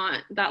 sexy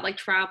aunt that like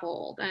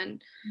traveled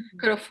and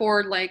could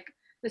afford like,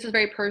 this is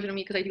very Persian of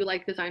me because I do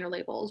like designer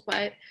labels,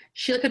 but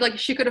she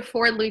could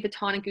afford Louis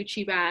Vuitton and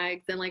Gucci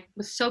bags, and like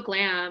was so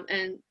glam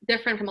and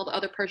different from all the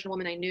other Persian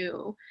women I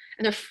knew.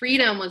 And their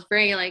freedom was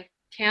very like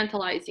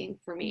tantalizing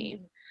for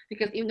me,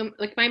 because even though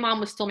like my mom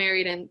was still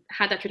married and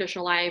had that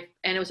traditional life,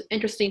 and it was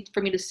interesting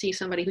for me to see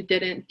somebody who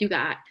didn't do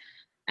that.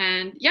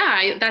 And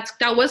yeah,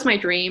 that was my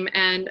dream.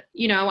 And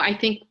you know, I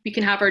think we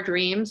can have our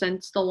dreams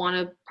and still want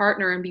to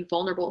partner and be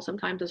vulnerable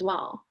sometimes as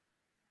well.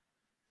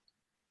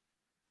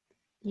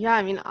 Yeah,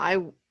 I mean,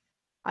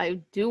 I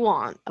do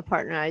want a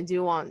partner. I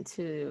do want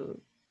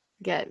to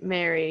get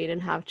married and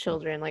have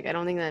children. Like, I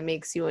don't think that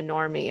makes you a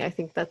normie. I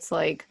think that's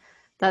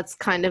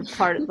kind of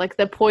part of like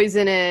the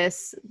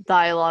poisonous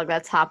dialogue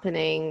that's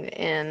happening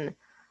in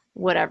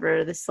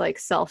whatever this like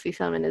selfie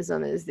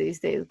feminism is these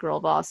days, girl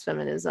boss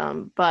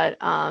feminism. But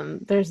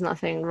there's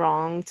nothing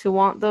wrong to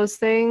want those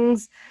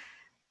things.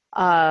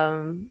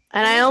 And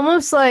I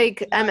almost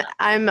like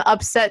I'm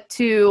upset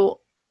to,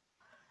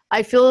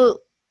 I feel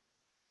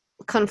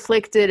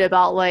conflicted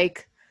about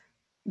like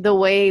the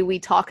way we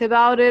talk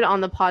about it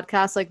on the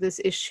podcast, like this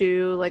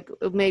issue, like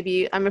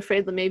maybe I'm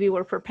afraid that maybe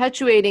we're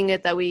perpetuating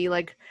it, that we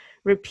like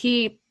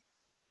repeat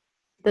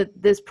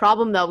this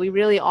problem that we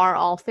really are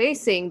all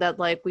facing, that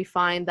like we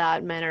find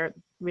that men are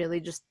really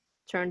just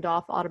turned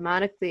off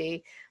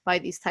automatically by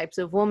these types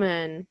of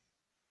women.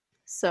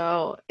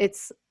 So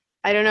it's,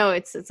 I don't know,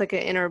 it's like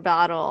an inner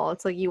battle.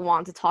 It's like you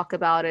want to talk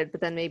about it,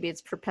 but then maybe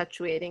it's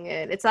perpetuating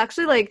it. It's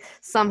actually like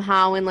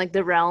somehow in like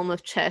the realm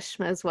of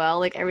Cheshma as well.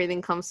 Like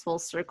everything comes full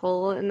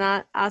circle in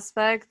that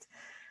aspect.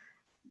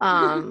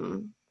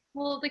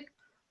 Well, like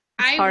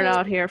it's hard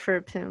out here for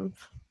a pimp.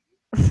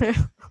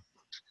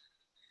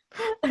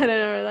 I don't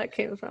know where that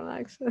came from,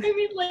 actually. I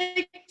mean,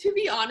 like, to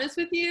be honest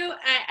with you,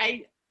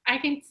 I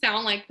can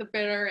sound like the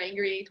bitter,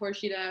 angry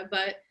Torshida,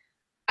 but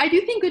I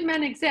do think good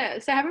men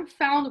exist. I haven't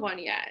found one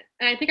yet.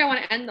 And I think I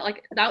want to end,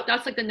 like,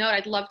 that's like the note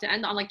I'd love to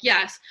end on. Like,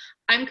 yes,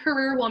 I'm a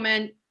career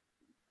woman.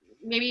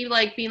 Maybe,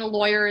 like, being a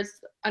lawyer is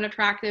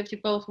unattractive to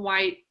both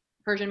white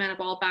Persian men of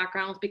all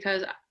backgrounds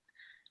because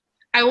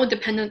I won't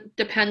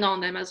depend on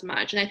them as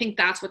much. And I think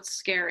that's what's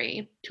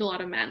scary to a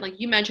lot of men. Like,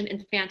 you mentioned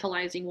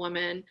infantilizing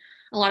women.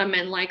 A lot of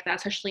men like that,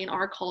 especially in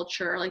our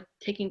culture, like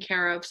taking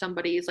care of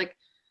somebody's like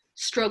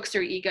strokes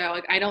their ego.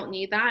 Like, I don't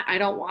need that. I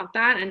don't want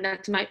that. And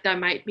that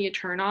might be a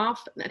turnoff.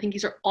 I think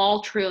these are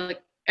all true.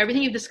 Like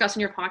everything you've discussed in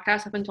your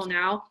podcast up until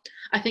now,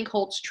 I think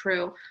holds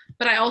true.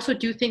 But I also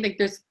do think like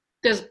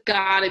there's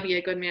gotta be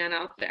a good man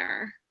out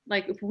there.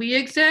 Like if we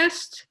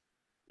exist,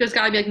 there's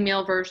gotta be like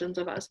male versions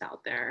of us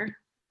out there.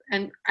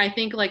 And I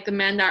think like the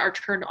men that are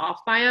turned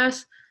off by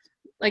us,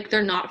 like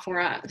they're not for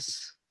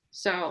us.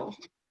 So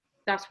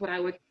that's what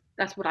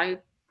I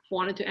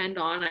wanted to end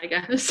on, I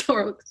guess,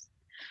 or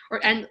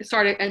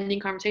started ending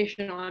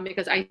conversation on,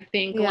 because I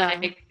think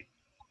like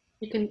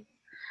you can,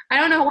 I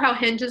don't know how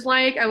Hinge is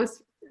like. I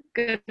was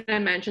gonna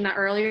mention that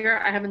earlier.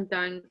 I haven't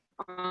done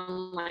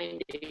online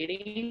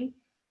dating.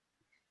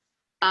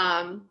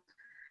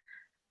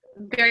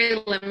 Very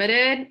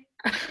limited.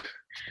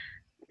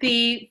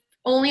 The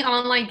only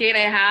online date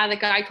I had, the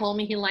guy told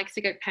me he likes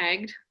to get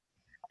pegged.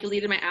 I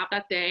deleted my app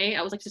that day.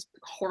 I was like just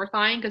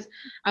horrifying because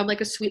I'm like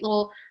a sweet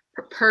little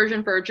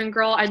Persian virgin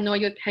girl. I had no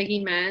idea what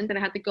pegging meant, and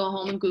I had to go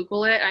home and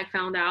Google it. I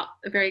found out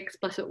a very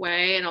explicit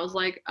way, and I was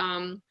like,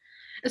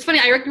 it's funny.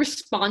 I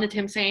responded to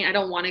him saying, I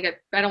don't want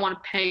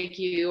to peg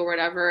you or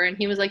whatever, and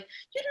he was like,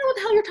 you don't know what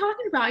the hell you're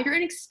talking about. You're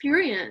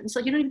inexperienced.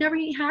 Like you've never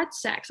had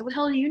sex. What the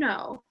hell do you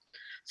know?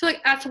 So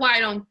like that's why I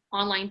don't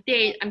online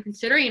date. I'm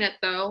considering it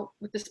though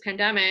with this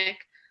pandemic,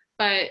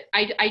 but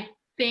I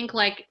think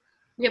like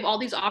we have all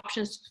these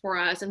options for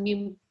us,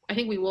 and I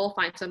think we will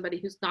find somebody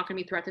who's not going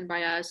to be threatened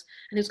by us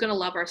and who's going to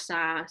love our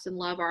sass and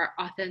love our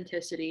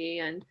authenticity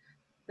and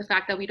the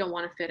fact that we don't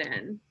want to fit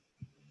in.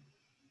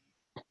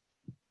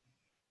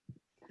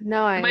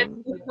 No, am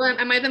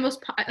I the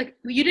most like,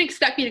 you didn't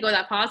expect me to go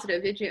that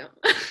positive, did you?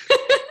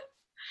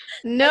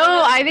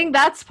 No, I think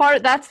that's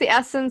the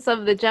essence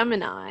of the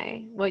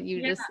Gemini. What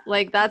you just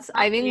like, that's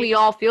I think we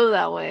all feel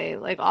that way.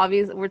 Like,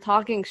 obviously we're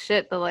talking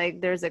shit, but like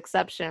there's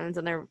exceptions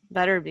and there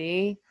better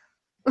be.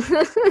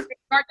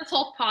 Start this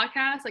whole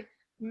podcast like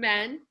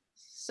men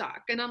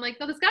suck, and I'm like,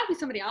 no, there's got to be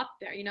somebody out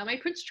there, you know. My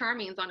Prince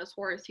Charming's on his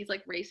horse, he's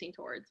like racing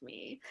towards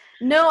me.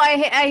 No,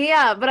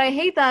 yeah, but I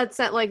hate that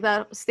like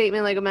that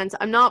statement, like immense.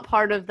 I'm not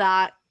part of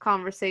that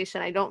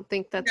conversation. I don't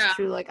think that's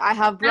true. Like, I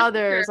have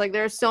brothers, like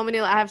there's so many,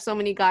 I have so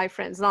many guy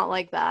friends. Not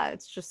like that.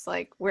 It's just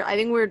like I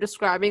think we're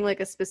describing like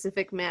a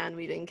specific man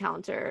we've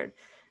encountered,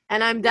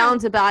 and I'm down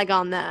to bag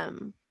on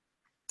them.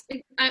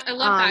 I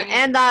love that.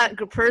 And that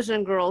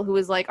Persian girl who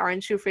was like,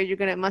 aren't you afraid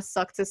it must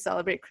suck to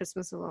celebrate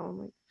Christmas alone?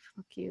 Like,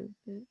 fuck you,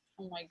 bitch.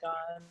 Oh my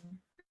god.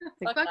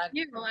 Like, fuck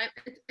you.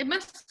 It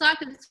must suck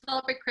to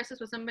celebrate Christmas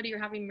with somebody you're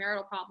having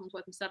marital problems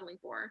with and settling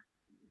for.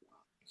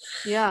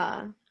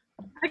 Yeah.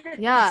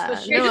 Yeah.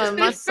 No, it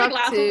must suck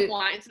to...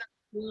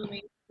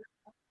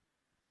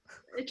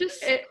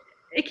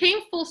 It came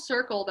full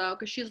circle, though,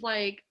 because she's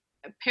like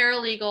a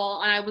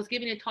paralegal, and I was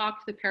giving a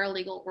talk to the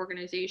paralegal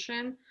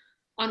organization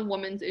on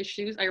women's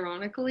issues,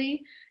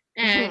 ironically,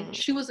 and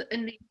she was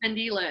in the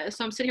attendee list.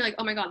 So I'm sitting here like,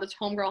 oh my god, this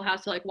homegirl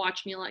has to like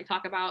watch me like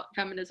talk about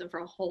feminism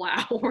for a whole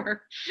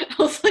hour. I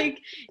was like,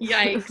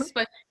 yikes.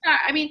 But yeah,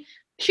 I mean,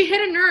 she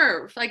hit a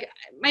nerve. Like,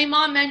 my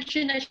mom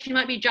mentioned that she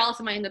might be jealous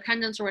of my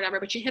independence or whatever,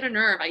 but she hit a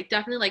nerve. I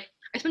definitely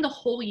I spent the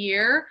whole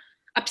year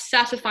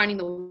obsessed with finding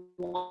the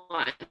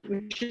one,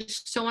 which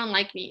is so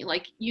unlike me.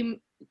 Like, you've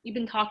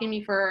been talking to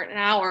me for an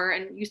hour,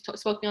 and you spoke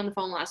to me on the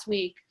phone last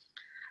week.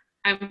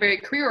 I'm very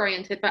career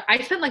oriented, but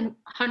I spent like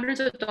hundreds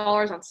of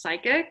dollars on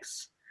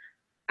psychics,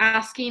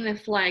 asking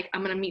if like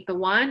I'm gonna meet the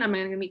one,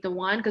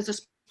 because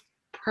this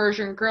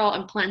Persian girl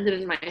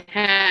implanted in my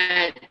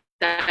head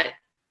that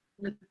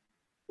the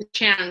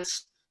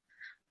chance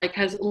like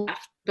has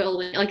left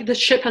building, like the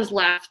ship has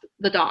left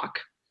the dock.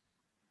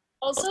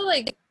 Also,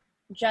 like,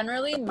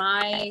 generally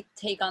my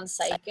take on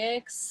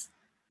psychics,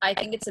 I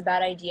think it's a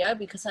bad idea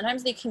because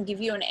sometimes they can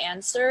give you an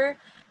answer.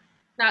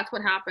 That's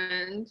what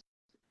happened.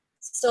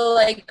 So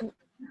like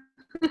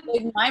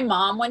my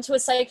mom went to a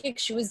psychic.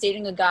 She was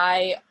dating a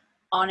guy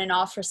on and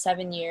off for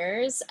 7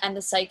 years, and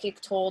the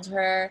psychic told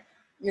her,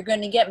 you're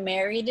going to get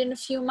married in a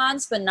few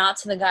months, but not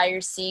to the guy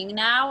you're seeing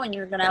now, and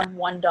you're going to have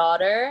one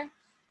daughter.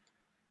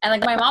 And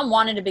like, my mom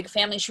wanted a big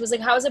family. She was like,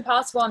 how is it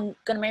possible I'm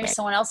going to marry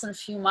someone else in a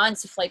few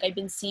months if like I've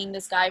been seeing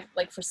this guy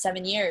like for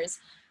 7 years?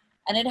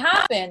 And it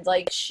happened.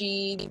 Like,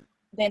 they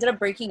ended up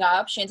breaking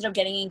up. She ended up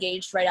getting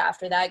engaged right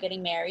after that,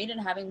 getting married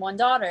and having one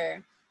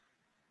daughter.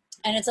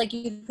 And it's like,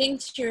 you think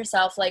to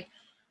yourself, like,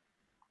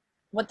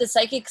 what the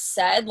psychic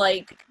said,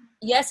 like,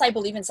 yes, I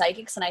believe in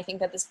psychics, and I think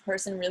that this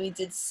person really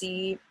did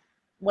see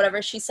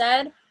whatever she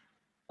said.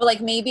 But like,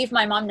 maybe if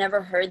my mom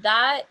never heard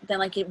that, then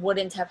like it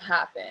wouldn't have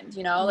happened,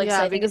 you know? Like, yeah,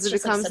 so I think because it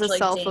becomes like, a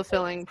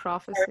self-fulfilling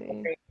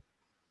prophecy.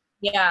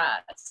 Yeah,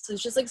 so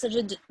it's just like such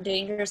a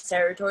dangerous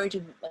territory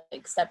to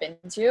like step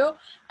into.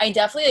 I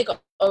definitely like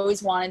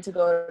always wanted to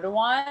go to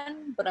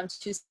one, but I'm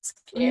too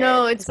scared.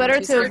 No, it's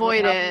better to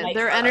avoid it.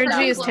 Their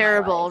energy is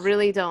terrible.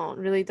 Really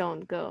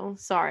don't go.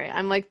 Sorry,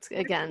 I'm like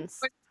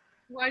against.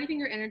 Why do you think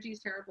your energy is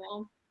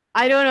terrible?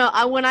 I don't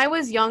know. When I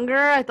was younger,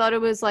 I thought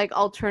it was like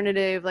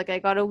alternative. Like, I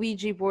got a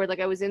Ouija board. Like,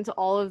 I was into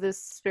all of this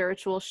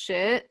spiritual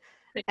shit.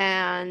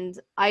 And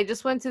I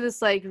just went to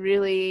this like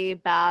really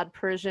bad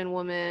Persian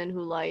woman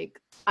who like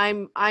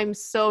I'm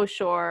so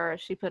sure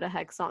she put a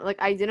hex on.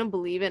 Like, I didn't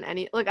believe in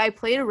any, like, I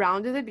played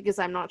around with it because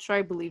I'm not sure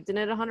I believed in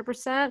it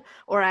 100%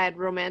 or I had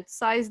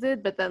romanticized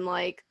it, but then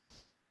like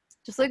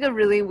just like a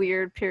really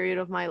weird period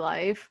of my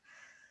life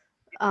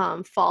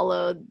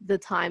followed the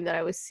time that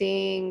I was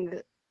seeing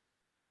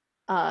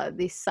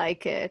these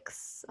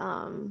psychics.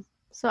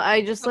 So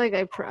I just like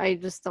I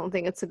just don't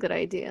think it's a good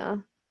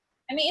idea.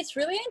 I mean, it's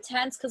really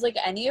intense because like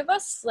any of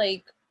us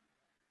like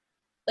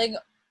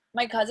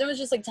my cousin was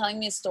just like telling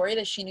me a story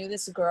that she knew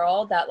this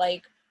girl that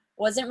like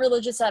wasn't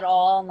religious at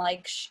all, and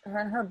like her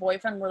and her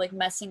boyfriend were like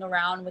messing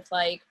around with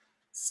like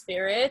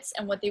spirits,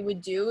 and what they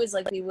would do is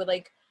like they would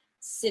like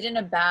sit in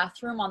a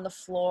bathroom on the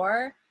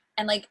floor,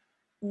 and like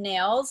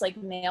nails that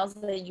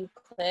you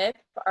clip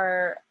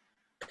are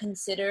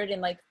considered in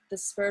like the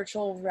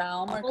spiritual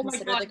realm are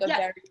considered like a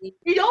very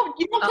you don't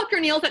clip your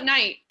nails at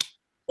night.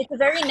 It's a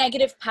very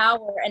negative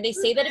power, and they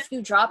say that if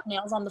you drop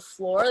nails on the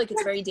floor, like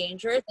it's very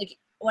dangerous. Like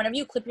whenever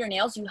you clip your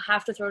nails, you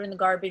have to throw it in the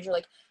garbage or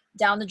like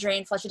down the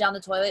drain, flush it down the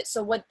toilet.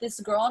 So what this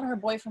girl and her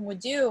boyfriend would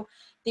do,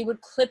 they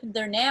would clip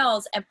their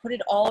nails and put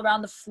it all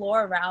around the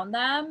floor around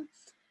them.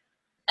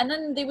 And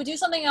then they would do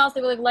something else.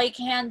 They would like light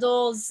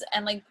candles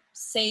and like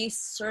say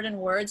certain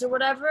words or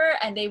whatever.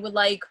 And they would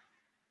like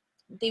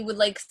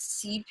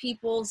see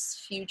people's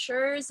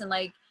futures and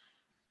like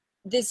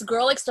this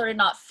girl like started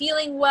not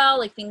feeling well,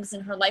 like things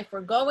in her life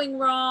were going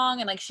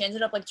wrong, and like she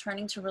ended up like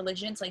turning to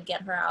religion to like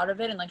get her out of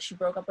it, and like she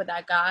broke up with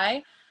that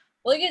guy.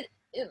 Like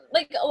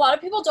like a lot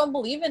of people don't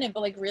believe in it,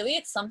 but like really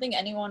it's something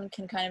anyone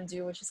can kind of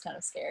do, which is kind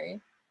of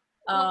scary.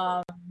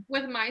 Well,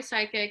 with my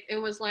psychic, it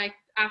was like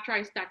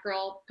after that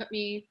girl put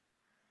me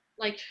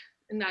like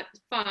in that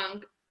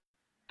funk,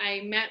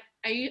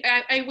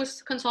 I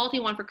was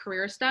consulting one for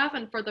career stuff,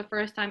 and for the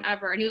first time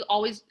ever, and he was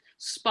always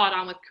spot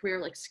on with career,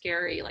 like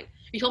scary. Like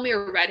he told me a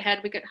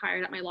redhead would get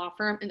hired at my law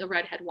firm, and the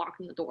redhead walked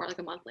in the door like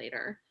a month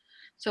later.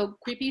 So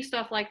creepy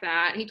stuff like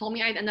that. He told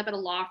me I'd end up at a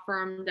law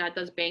firm that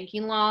does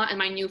banking law, and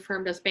my new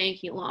firm does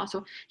banking law.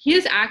 So he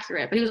is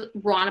accurate, but he was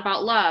wrong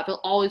about love.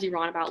 He'll always be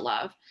wrong about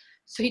love.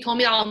 So he told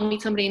me that I'll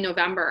meet somebody in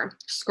November,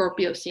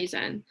 Scorpio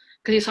season,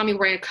 because he saw me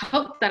wearing a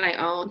coat that I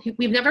own.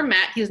 We've never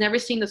met. He's never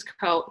seen this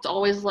coat. It's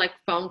always like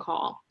phone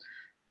call.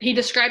 He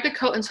described the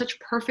coat in such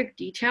perfect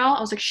detail.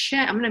 I was like, shit,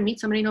 I'm going to meet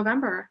somebody in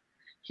November.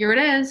 Here it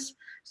is.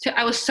 So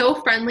I was so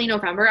friendly in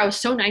November. I was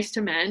so nice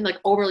to men, like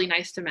overly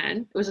nice to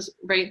men. It was just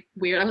very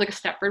weird. I was like a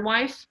Stepford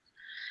wife.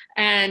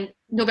 And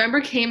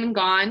November came and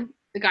gone.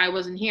 The guy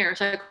wasn't here.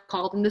 So I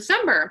called in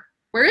December.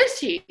 Where is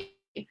he?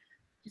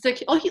 He's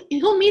like, oh,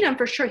 he'll meet him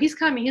for sure. He's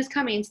coming.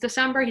 It's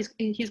December.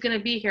 He's going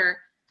to be here.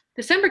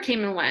 December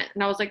came and went.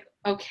 And I was like,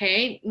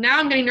 okay, now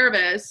I'm getting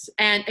nervous.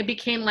 And it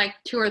became like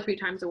 2 or 3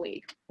 times a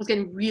week. It was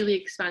getting really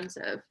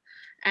expensive.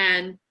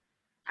 And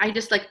I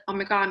just like, oh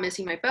my God, I'm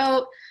missing my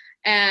boat.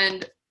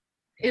 And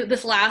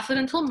this lasted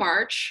until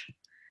March.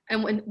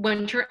 And when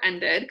winter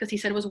ended, because he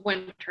said it was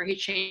winter, he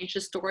changed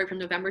his story from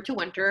November to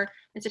winter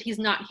and said he's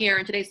not here.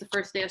 And today's the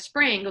first day of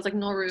spring. It was like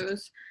Nowruz.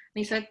 And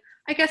he said,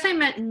 I guess I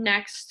meant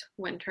next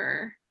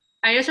winter.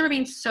 I just remember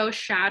being so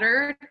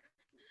shattered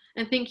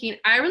and thinking,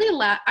 I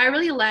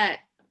really let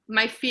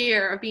my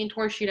fear of being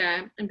tortured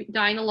and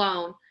dying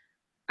alone.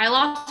 I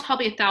lost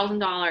probably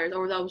 $1,000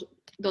 over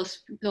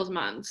those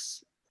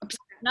months.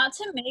 Not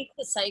to make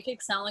the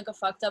psychic sound like a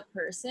fucked up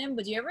person,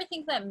 but do you ever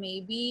think that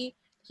maybe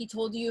he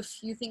told you a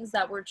few things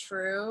that were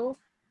true,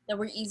 that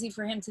were easy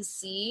for him to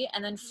see,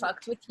 and then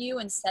fucked with you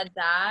and said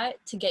that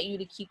to get you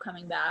to keep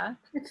coming back?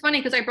 It's funny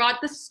because I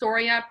brought this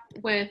story up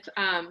with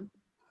a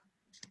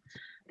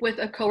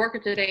coworker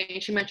today,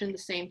 and she mentioned the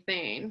same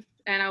thing.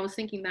 And I was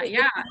thinking that,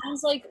 yeah. It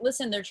sounds like,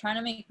 listen, they're trying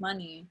to make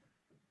money.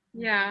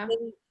 Yeah.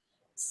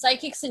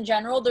 Psychics in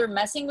general, they're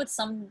messing with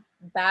some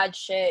bad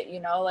shit, you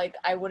know? Like,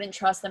 I wouldn't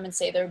trust them and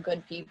say they're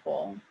good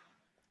people.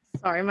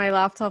 Sorry, my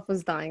laptop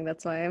was dying.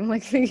 That's why I'm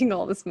like making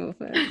all this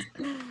movement.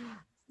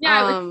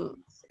 Yeah,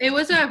 it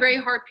was a very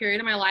hard period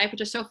in my life,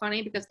 which is so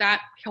funny because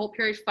that whole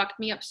period fucked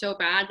me up so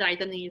bad that I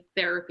didn't need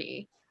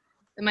therapy.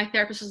 And my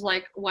therapist was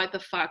like, what the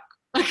fuck?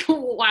 Like,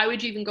 why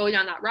would you even go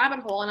down that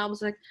rabbit hole? And I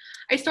was like,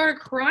 I started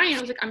crying.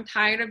 I was like, I'm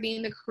tired of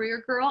being the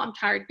career girl. I'm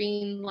tired of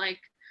being like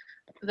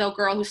the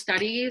girl who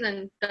studies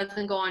and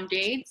doesn't go on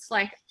dates.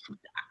 Like,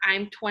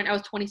 I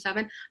was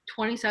 27.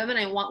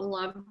 I want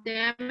love,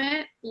 damn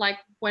it. Like,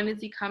 when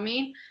is he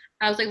coming?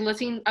 I was like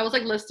listening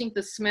to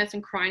the Smiths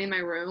and crying in my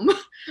room.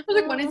 I was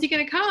like, when is he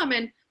gonna come?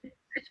 And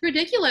it's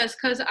ridiculous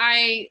because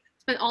I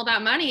spent all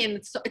that money and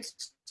it's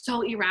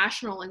so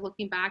irrational. Like,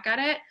 looking back at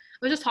it, I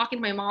was just talking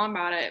to my mom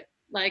about it.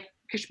 Like,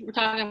 because we're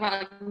talking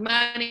about like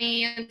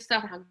money and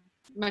stuff, how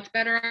much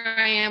better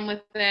I am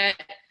with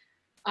it.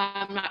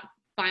 I'm not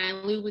buying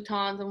Louis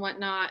Vuittons and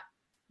whatnot,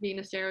 being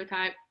a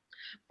stereotype.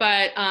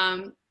 But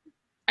I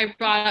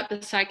brought up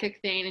the psychic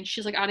thing, and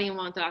she's like, I don't even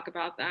want to talk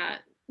about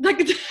that.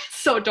 Like, it's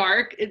so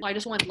dark. I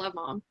just want love,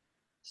 Mom.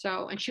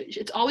 So, and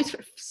it's always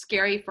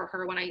scary for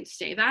her when I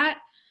say that,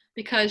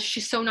 because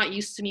she's so not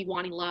used to me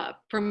wanting love.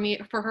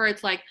 For her,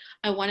 it's like,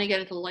 I want to get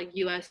into like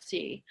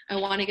USC. I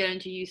want to get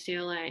into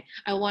UCLA.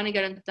 I want to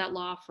get into that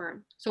law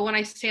firm. So when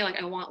I say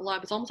like, I want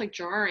love, it's almost like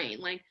jarring.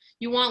 Like,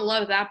 you want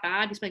love that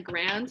bad? You spend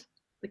grand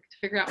like to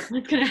figure out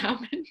what's going to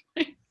happen.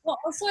 Well,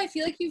 also, I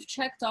feel like you've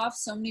checked off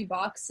so many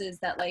boxes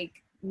that like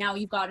now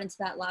you've got into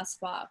that last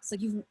box.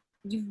 Like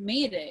you've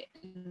made it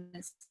in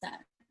a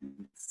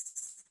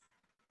sense.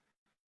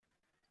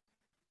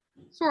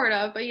 Sort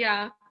of, but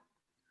yeah.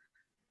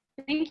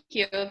 Thank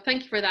you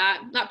for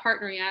that. Not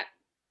partner yet.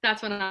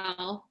 That's when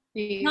I'll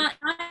be. Not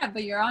yet,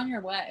 but you're on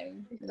your way.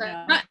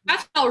 That's when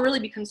I'll really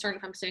be concerned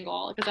if I'm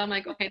single, because I'm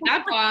like, okay,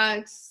 that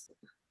box.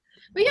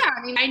 But yeah,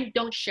 I mean, I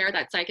don't share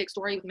that psychic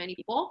story with many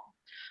people.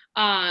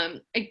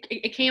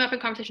 It came up in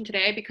conversation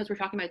today because we're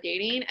talking about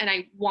dating, and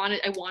I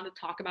wanted to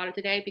talk about it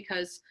today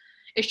because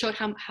it showed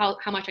how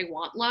much I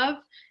want love.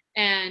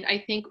 And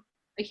I think,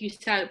 like you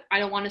said, I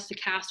don't want us to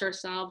cast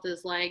ourselves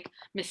as like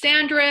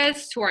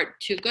misandrists who are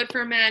too good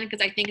for men,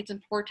 because I think it's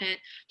important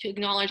to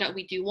acknowledge that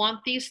we do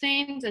want these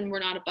things and we're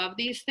not above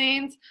these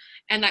things.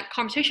 And that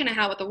conversation I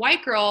had with a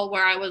white girl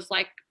where I was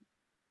like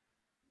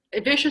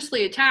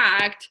viciously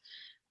attacked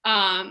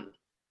kind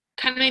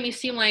of made me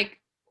seem like,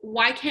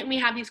 why can't we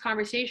have these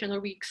conversations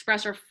where we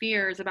express our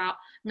fears about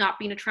not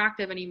being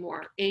attractive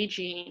anymore,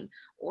 aging,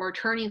 or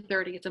turning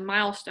 30? It's a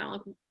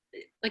milestone.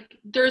 Like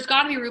there's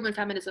got to be room in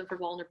feminism for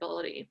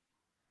vulnerability.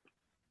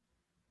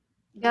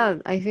 Yeah,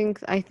 I think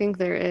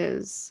there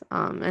is.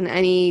 And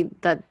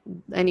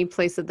any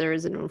place that there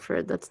is a room for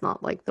it, that's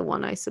not like the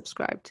one I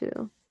subscribe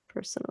to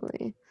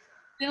personally.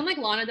 Didn't like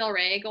Lana Del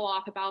Rey go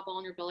off about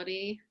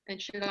vulnerability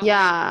and she got like,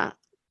 Yeah.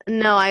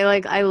 No,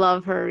 I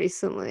love her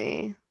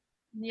recently.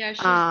 yeah,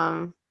 she's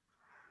Um,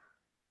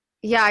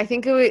 yeah, I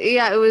think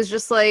it was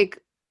just like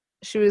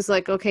she was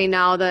like, okay,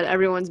 now that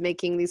everyone's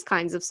making these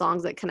kinds of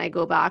songs, like, can I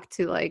go back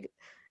to like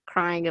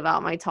crying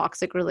about my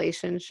toxic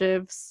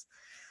relationships?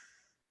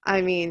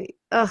 I mean,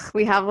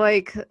 we have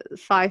like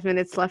 5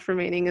 minutes left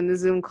remaining in the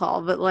Zoom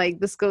call, but like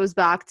this goes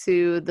back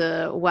to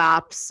the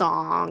WAP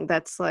song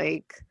that's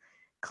like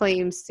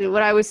claims to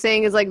what I was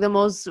saying is like the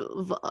most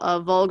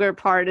vulgar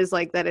part is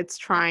like that it's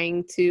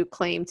trying to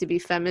claim to be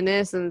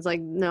feminist, and it's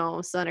like,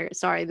 no,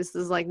 sorry, this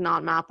is like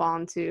not map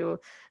onto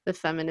the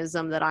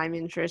feminism that I'm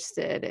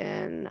interested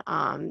in.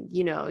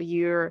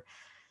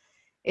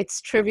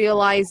 It's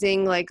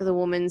trivializing like the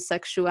woman's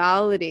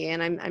sexuality,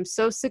 and I'm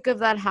so sick of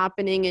that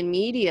happening in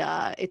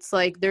media. It's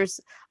like there's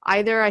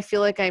either I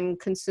feel like I'm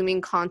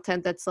consuming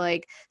content that's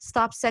like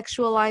stop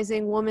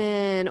sexualizing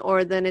women,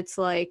 or then it's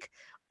like,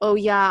 oh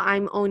yeah,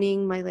 I'm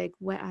owning my like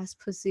wet ass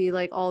pussy,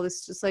 like all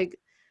this, just like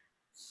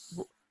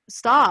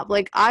stop.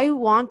 Like, I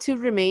want to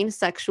remain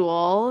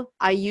sexual.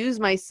 I use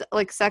my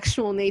like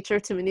sexual nature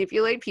to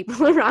manipulate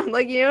people around,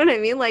 like, you know what I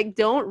mean? Like,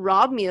 don't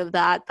rob me of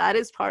that. That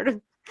is part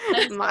of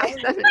That's my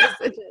so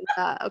feminist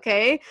agenda.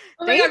 Okay,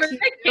 oh my god, thank we're you. gonna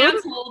get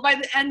canceled by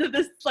the end of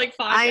this like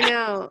I podcast.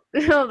 know.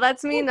 No,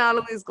 that's me,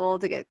 Natalie's goal,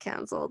 to get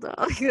canceled.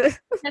 That's,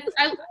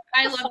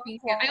 I love being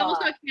canceled. I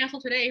almost hot. got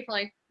canceled today for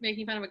like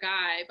making fun of a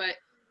guy, but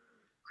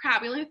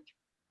crap, we only have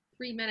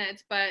 3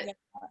 minutes. But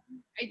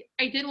Yeah.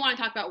 I didn't want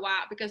to talk about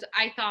WAP because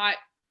I thought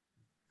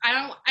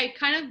I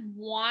kind of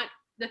want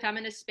the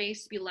feminist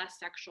space to be less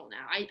sexual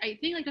now. I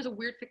think like there's a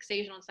weird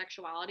fixation on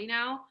sexuality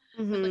now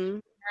with like Hmm.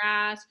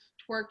 ass,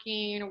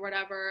 twerking or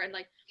whatever. And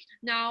like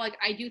now, like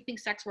I do think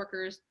sex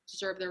workers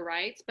deserve their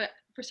rights, but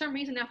for some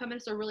reason now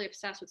feminists are really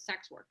obsessed with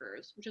sex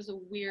workers, which is a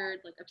weird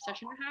like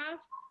obsession to have.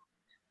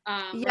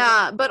 Where they're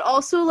Yeah, but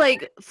also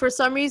like for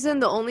some reason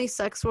the only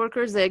sex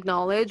workers they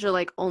acknowledge are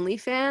like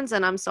OnlyFans,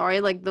 and I'm sorry,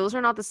 like those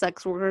are not the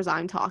sex workers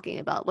I'm talking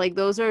about. Like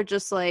those are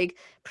just like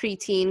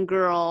preteen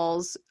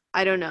girls.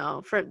 I don't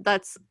know. For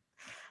that's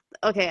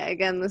okay,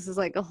 again, this is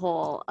like a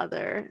whole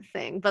other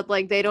thing, but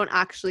like they don't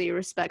actually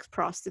respect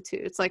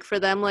prostitutes. Like for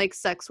them, like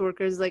sex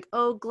workers, like,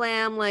 oh,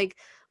 glam, like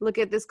look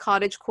at this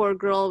cottagecore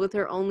girl with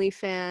her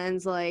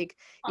OnlyFans, like,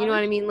 you know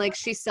what I mean? Like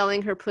she's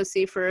selling her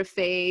pussy for a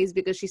phase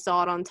because she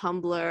saw it on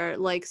Tumblr.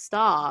 Like,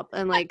 stop.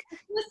 And like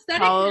aesthetic.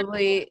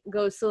 probably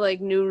goes to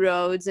like New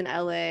Roads in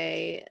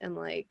LA and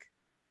like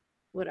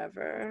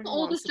whatever, The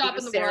wants oldest to be job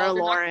with in the Sarah world.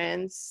 They're not.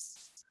 Lawrence.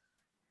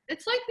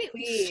 It's like the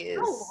Please.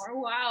 oh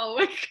wow,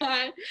 oh my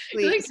god.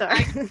 You're Please,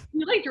 like sorry.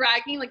 you're like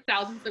dragging like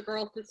thousands of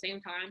girls at the same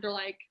time. They're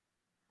like,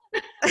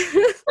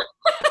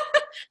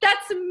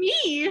 that's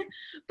me.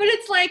 But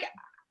it's like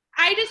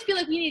I just feel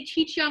like we need to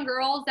teach young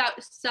girls that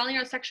selling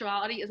our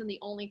sexuality isn't the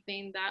only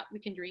thing that we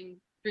can dream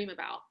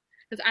about.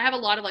 Because I have a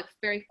lot of like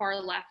very far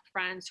left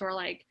friends who are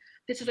like,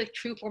 this is a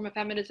true form of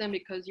feminism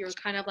because you're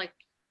kind of like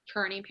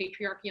turning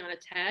patriarchy on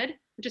its head,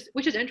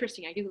 which is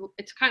interesting. I do.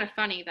 It's kind of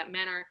funny that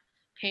men are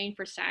paying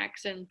for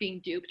sex and being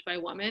duped by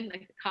women.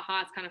 Like,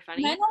 haha, it's kind of Men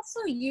funny.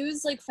 also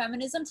use like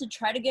feminism to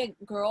try to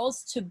get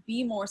girls to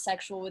be more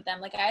sexual with them.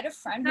 Like I had a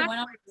friend who went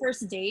on a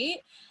first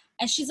date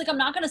and she's like, I'm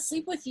not gonna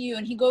sleep with you.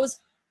 And he goes,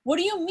 what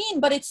do you mean?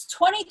 But it's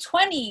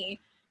 2020.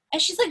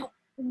 And she's like,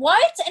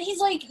 what? And he's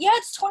like, yeah,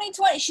 it's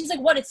 2020. She's like,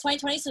 what? It's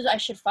 2020, so I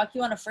should fuck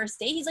you on a first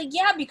date? He's like,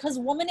 yeah, because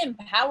woman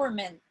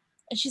empowerment.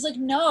 And she's like,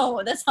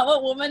 no, that's not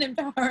what woman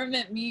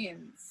empowerment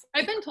means.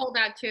 I've been told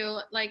that too,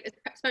 like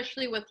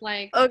especially with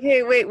like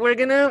Okay, wait, we're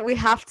gonna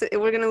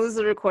lose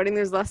the recording.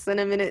 There's less than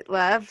a minute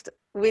left.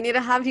 We need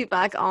to have you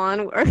back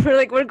on.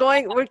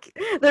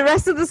 The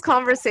rest of this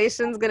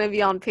conversation's gonna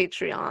be on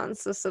Patreon,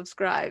 so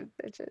subscribe,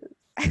 bitches.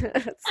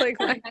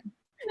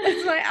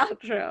 That's my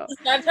outro.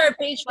 Subscribe to our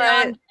Patreon.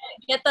 But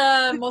Get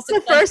the most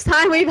it's the expensive. first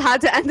time we've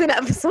had to end an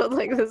episode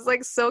like this,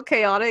 like so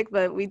chaotic,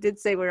 but we did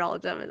say we're all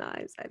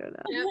Geminis. I don't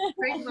know. yep,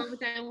 great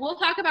moment, and we'll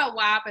talk about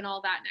WAP and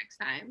all that next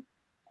time.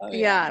 Oh,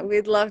 Yeah,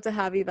 we'd love to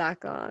have you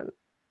back on. All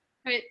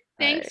right, All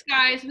thanks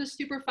right. guys. It was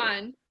super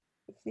fun.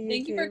 See you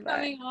Thank you for too. Bye.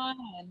 coming on.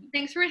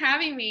 Thanks for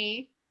having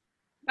me.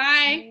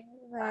 Bye.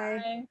 Bye.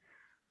 Bye.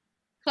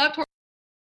 Club tour.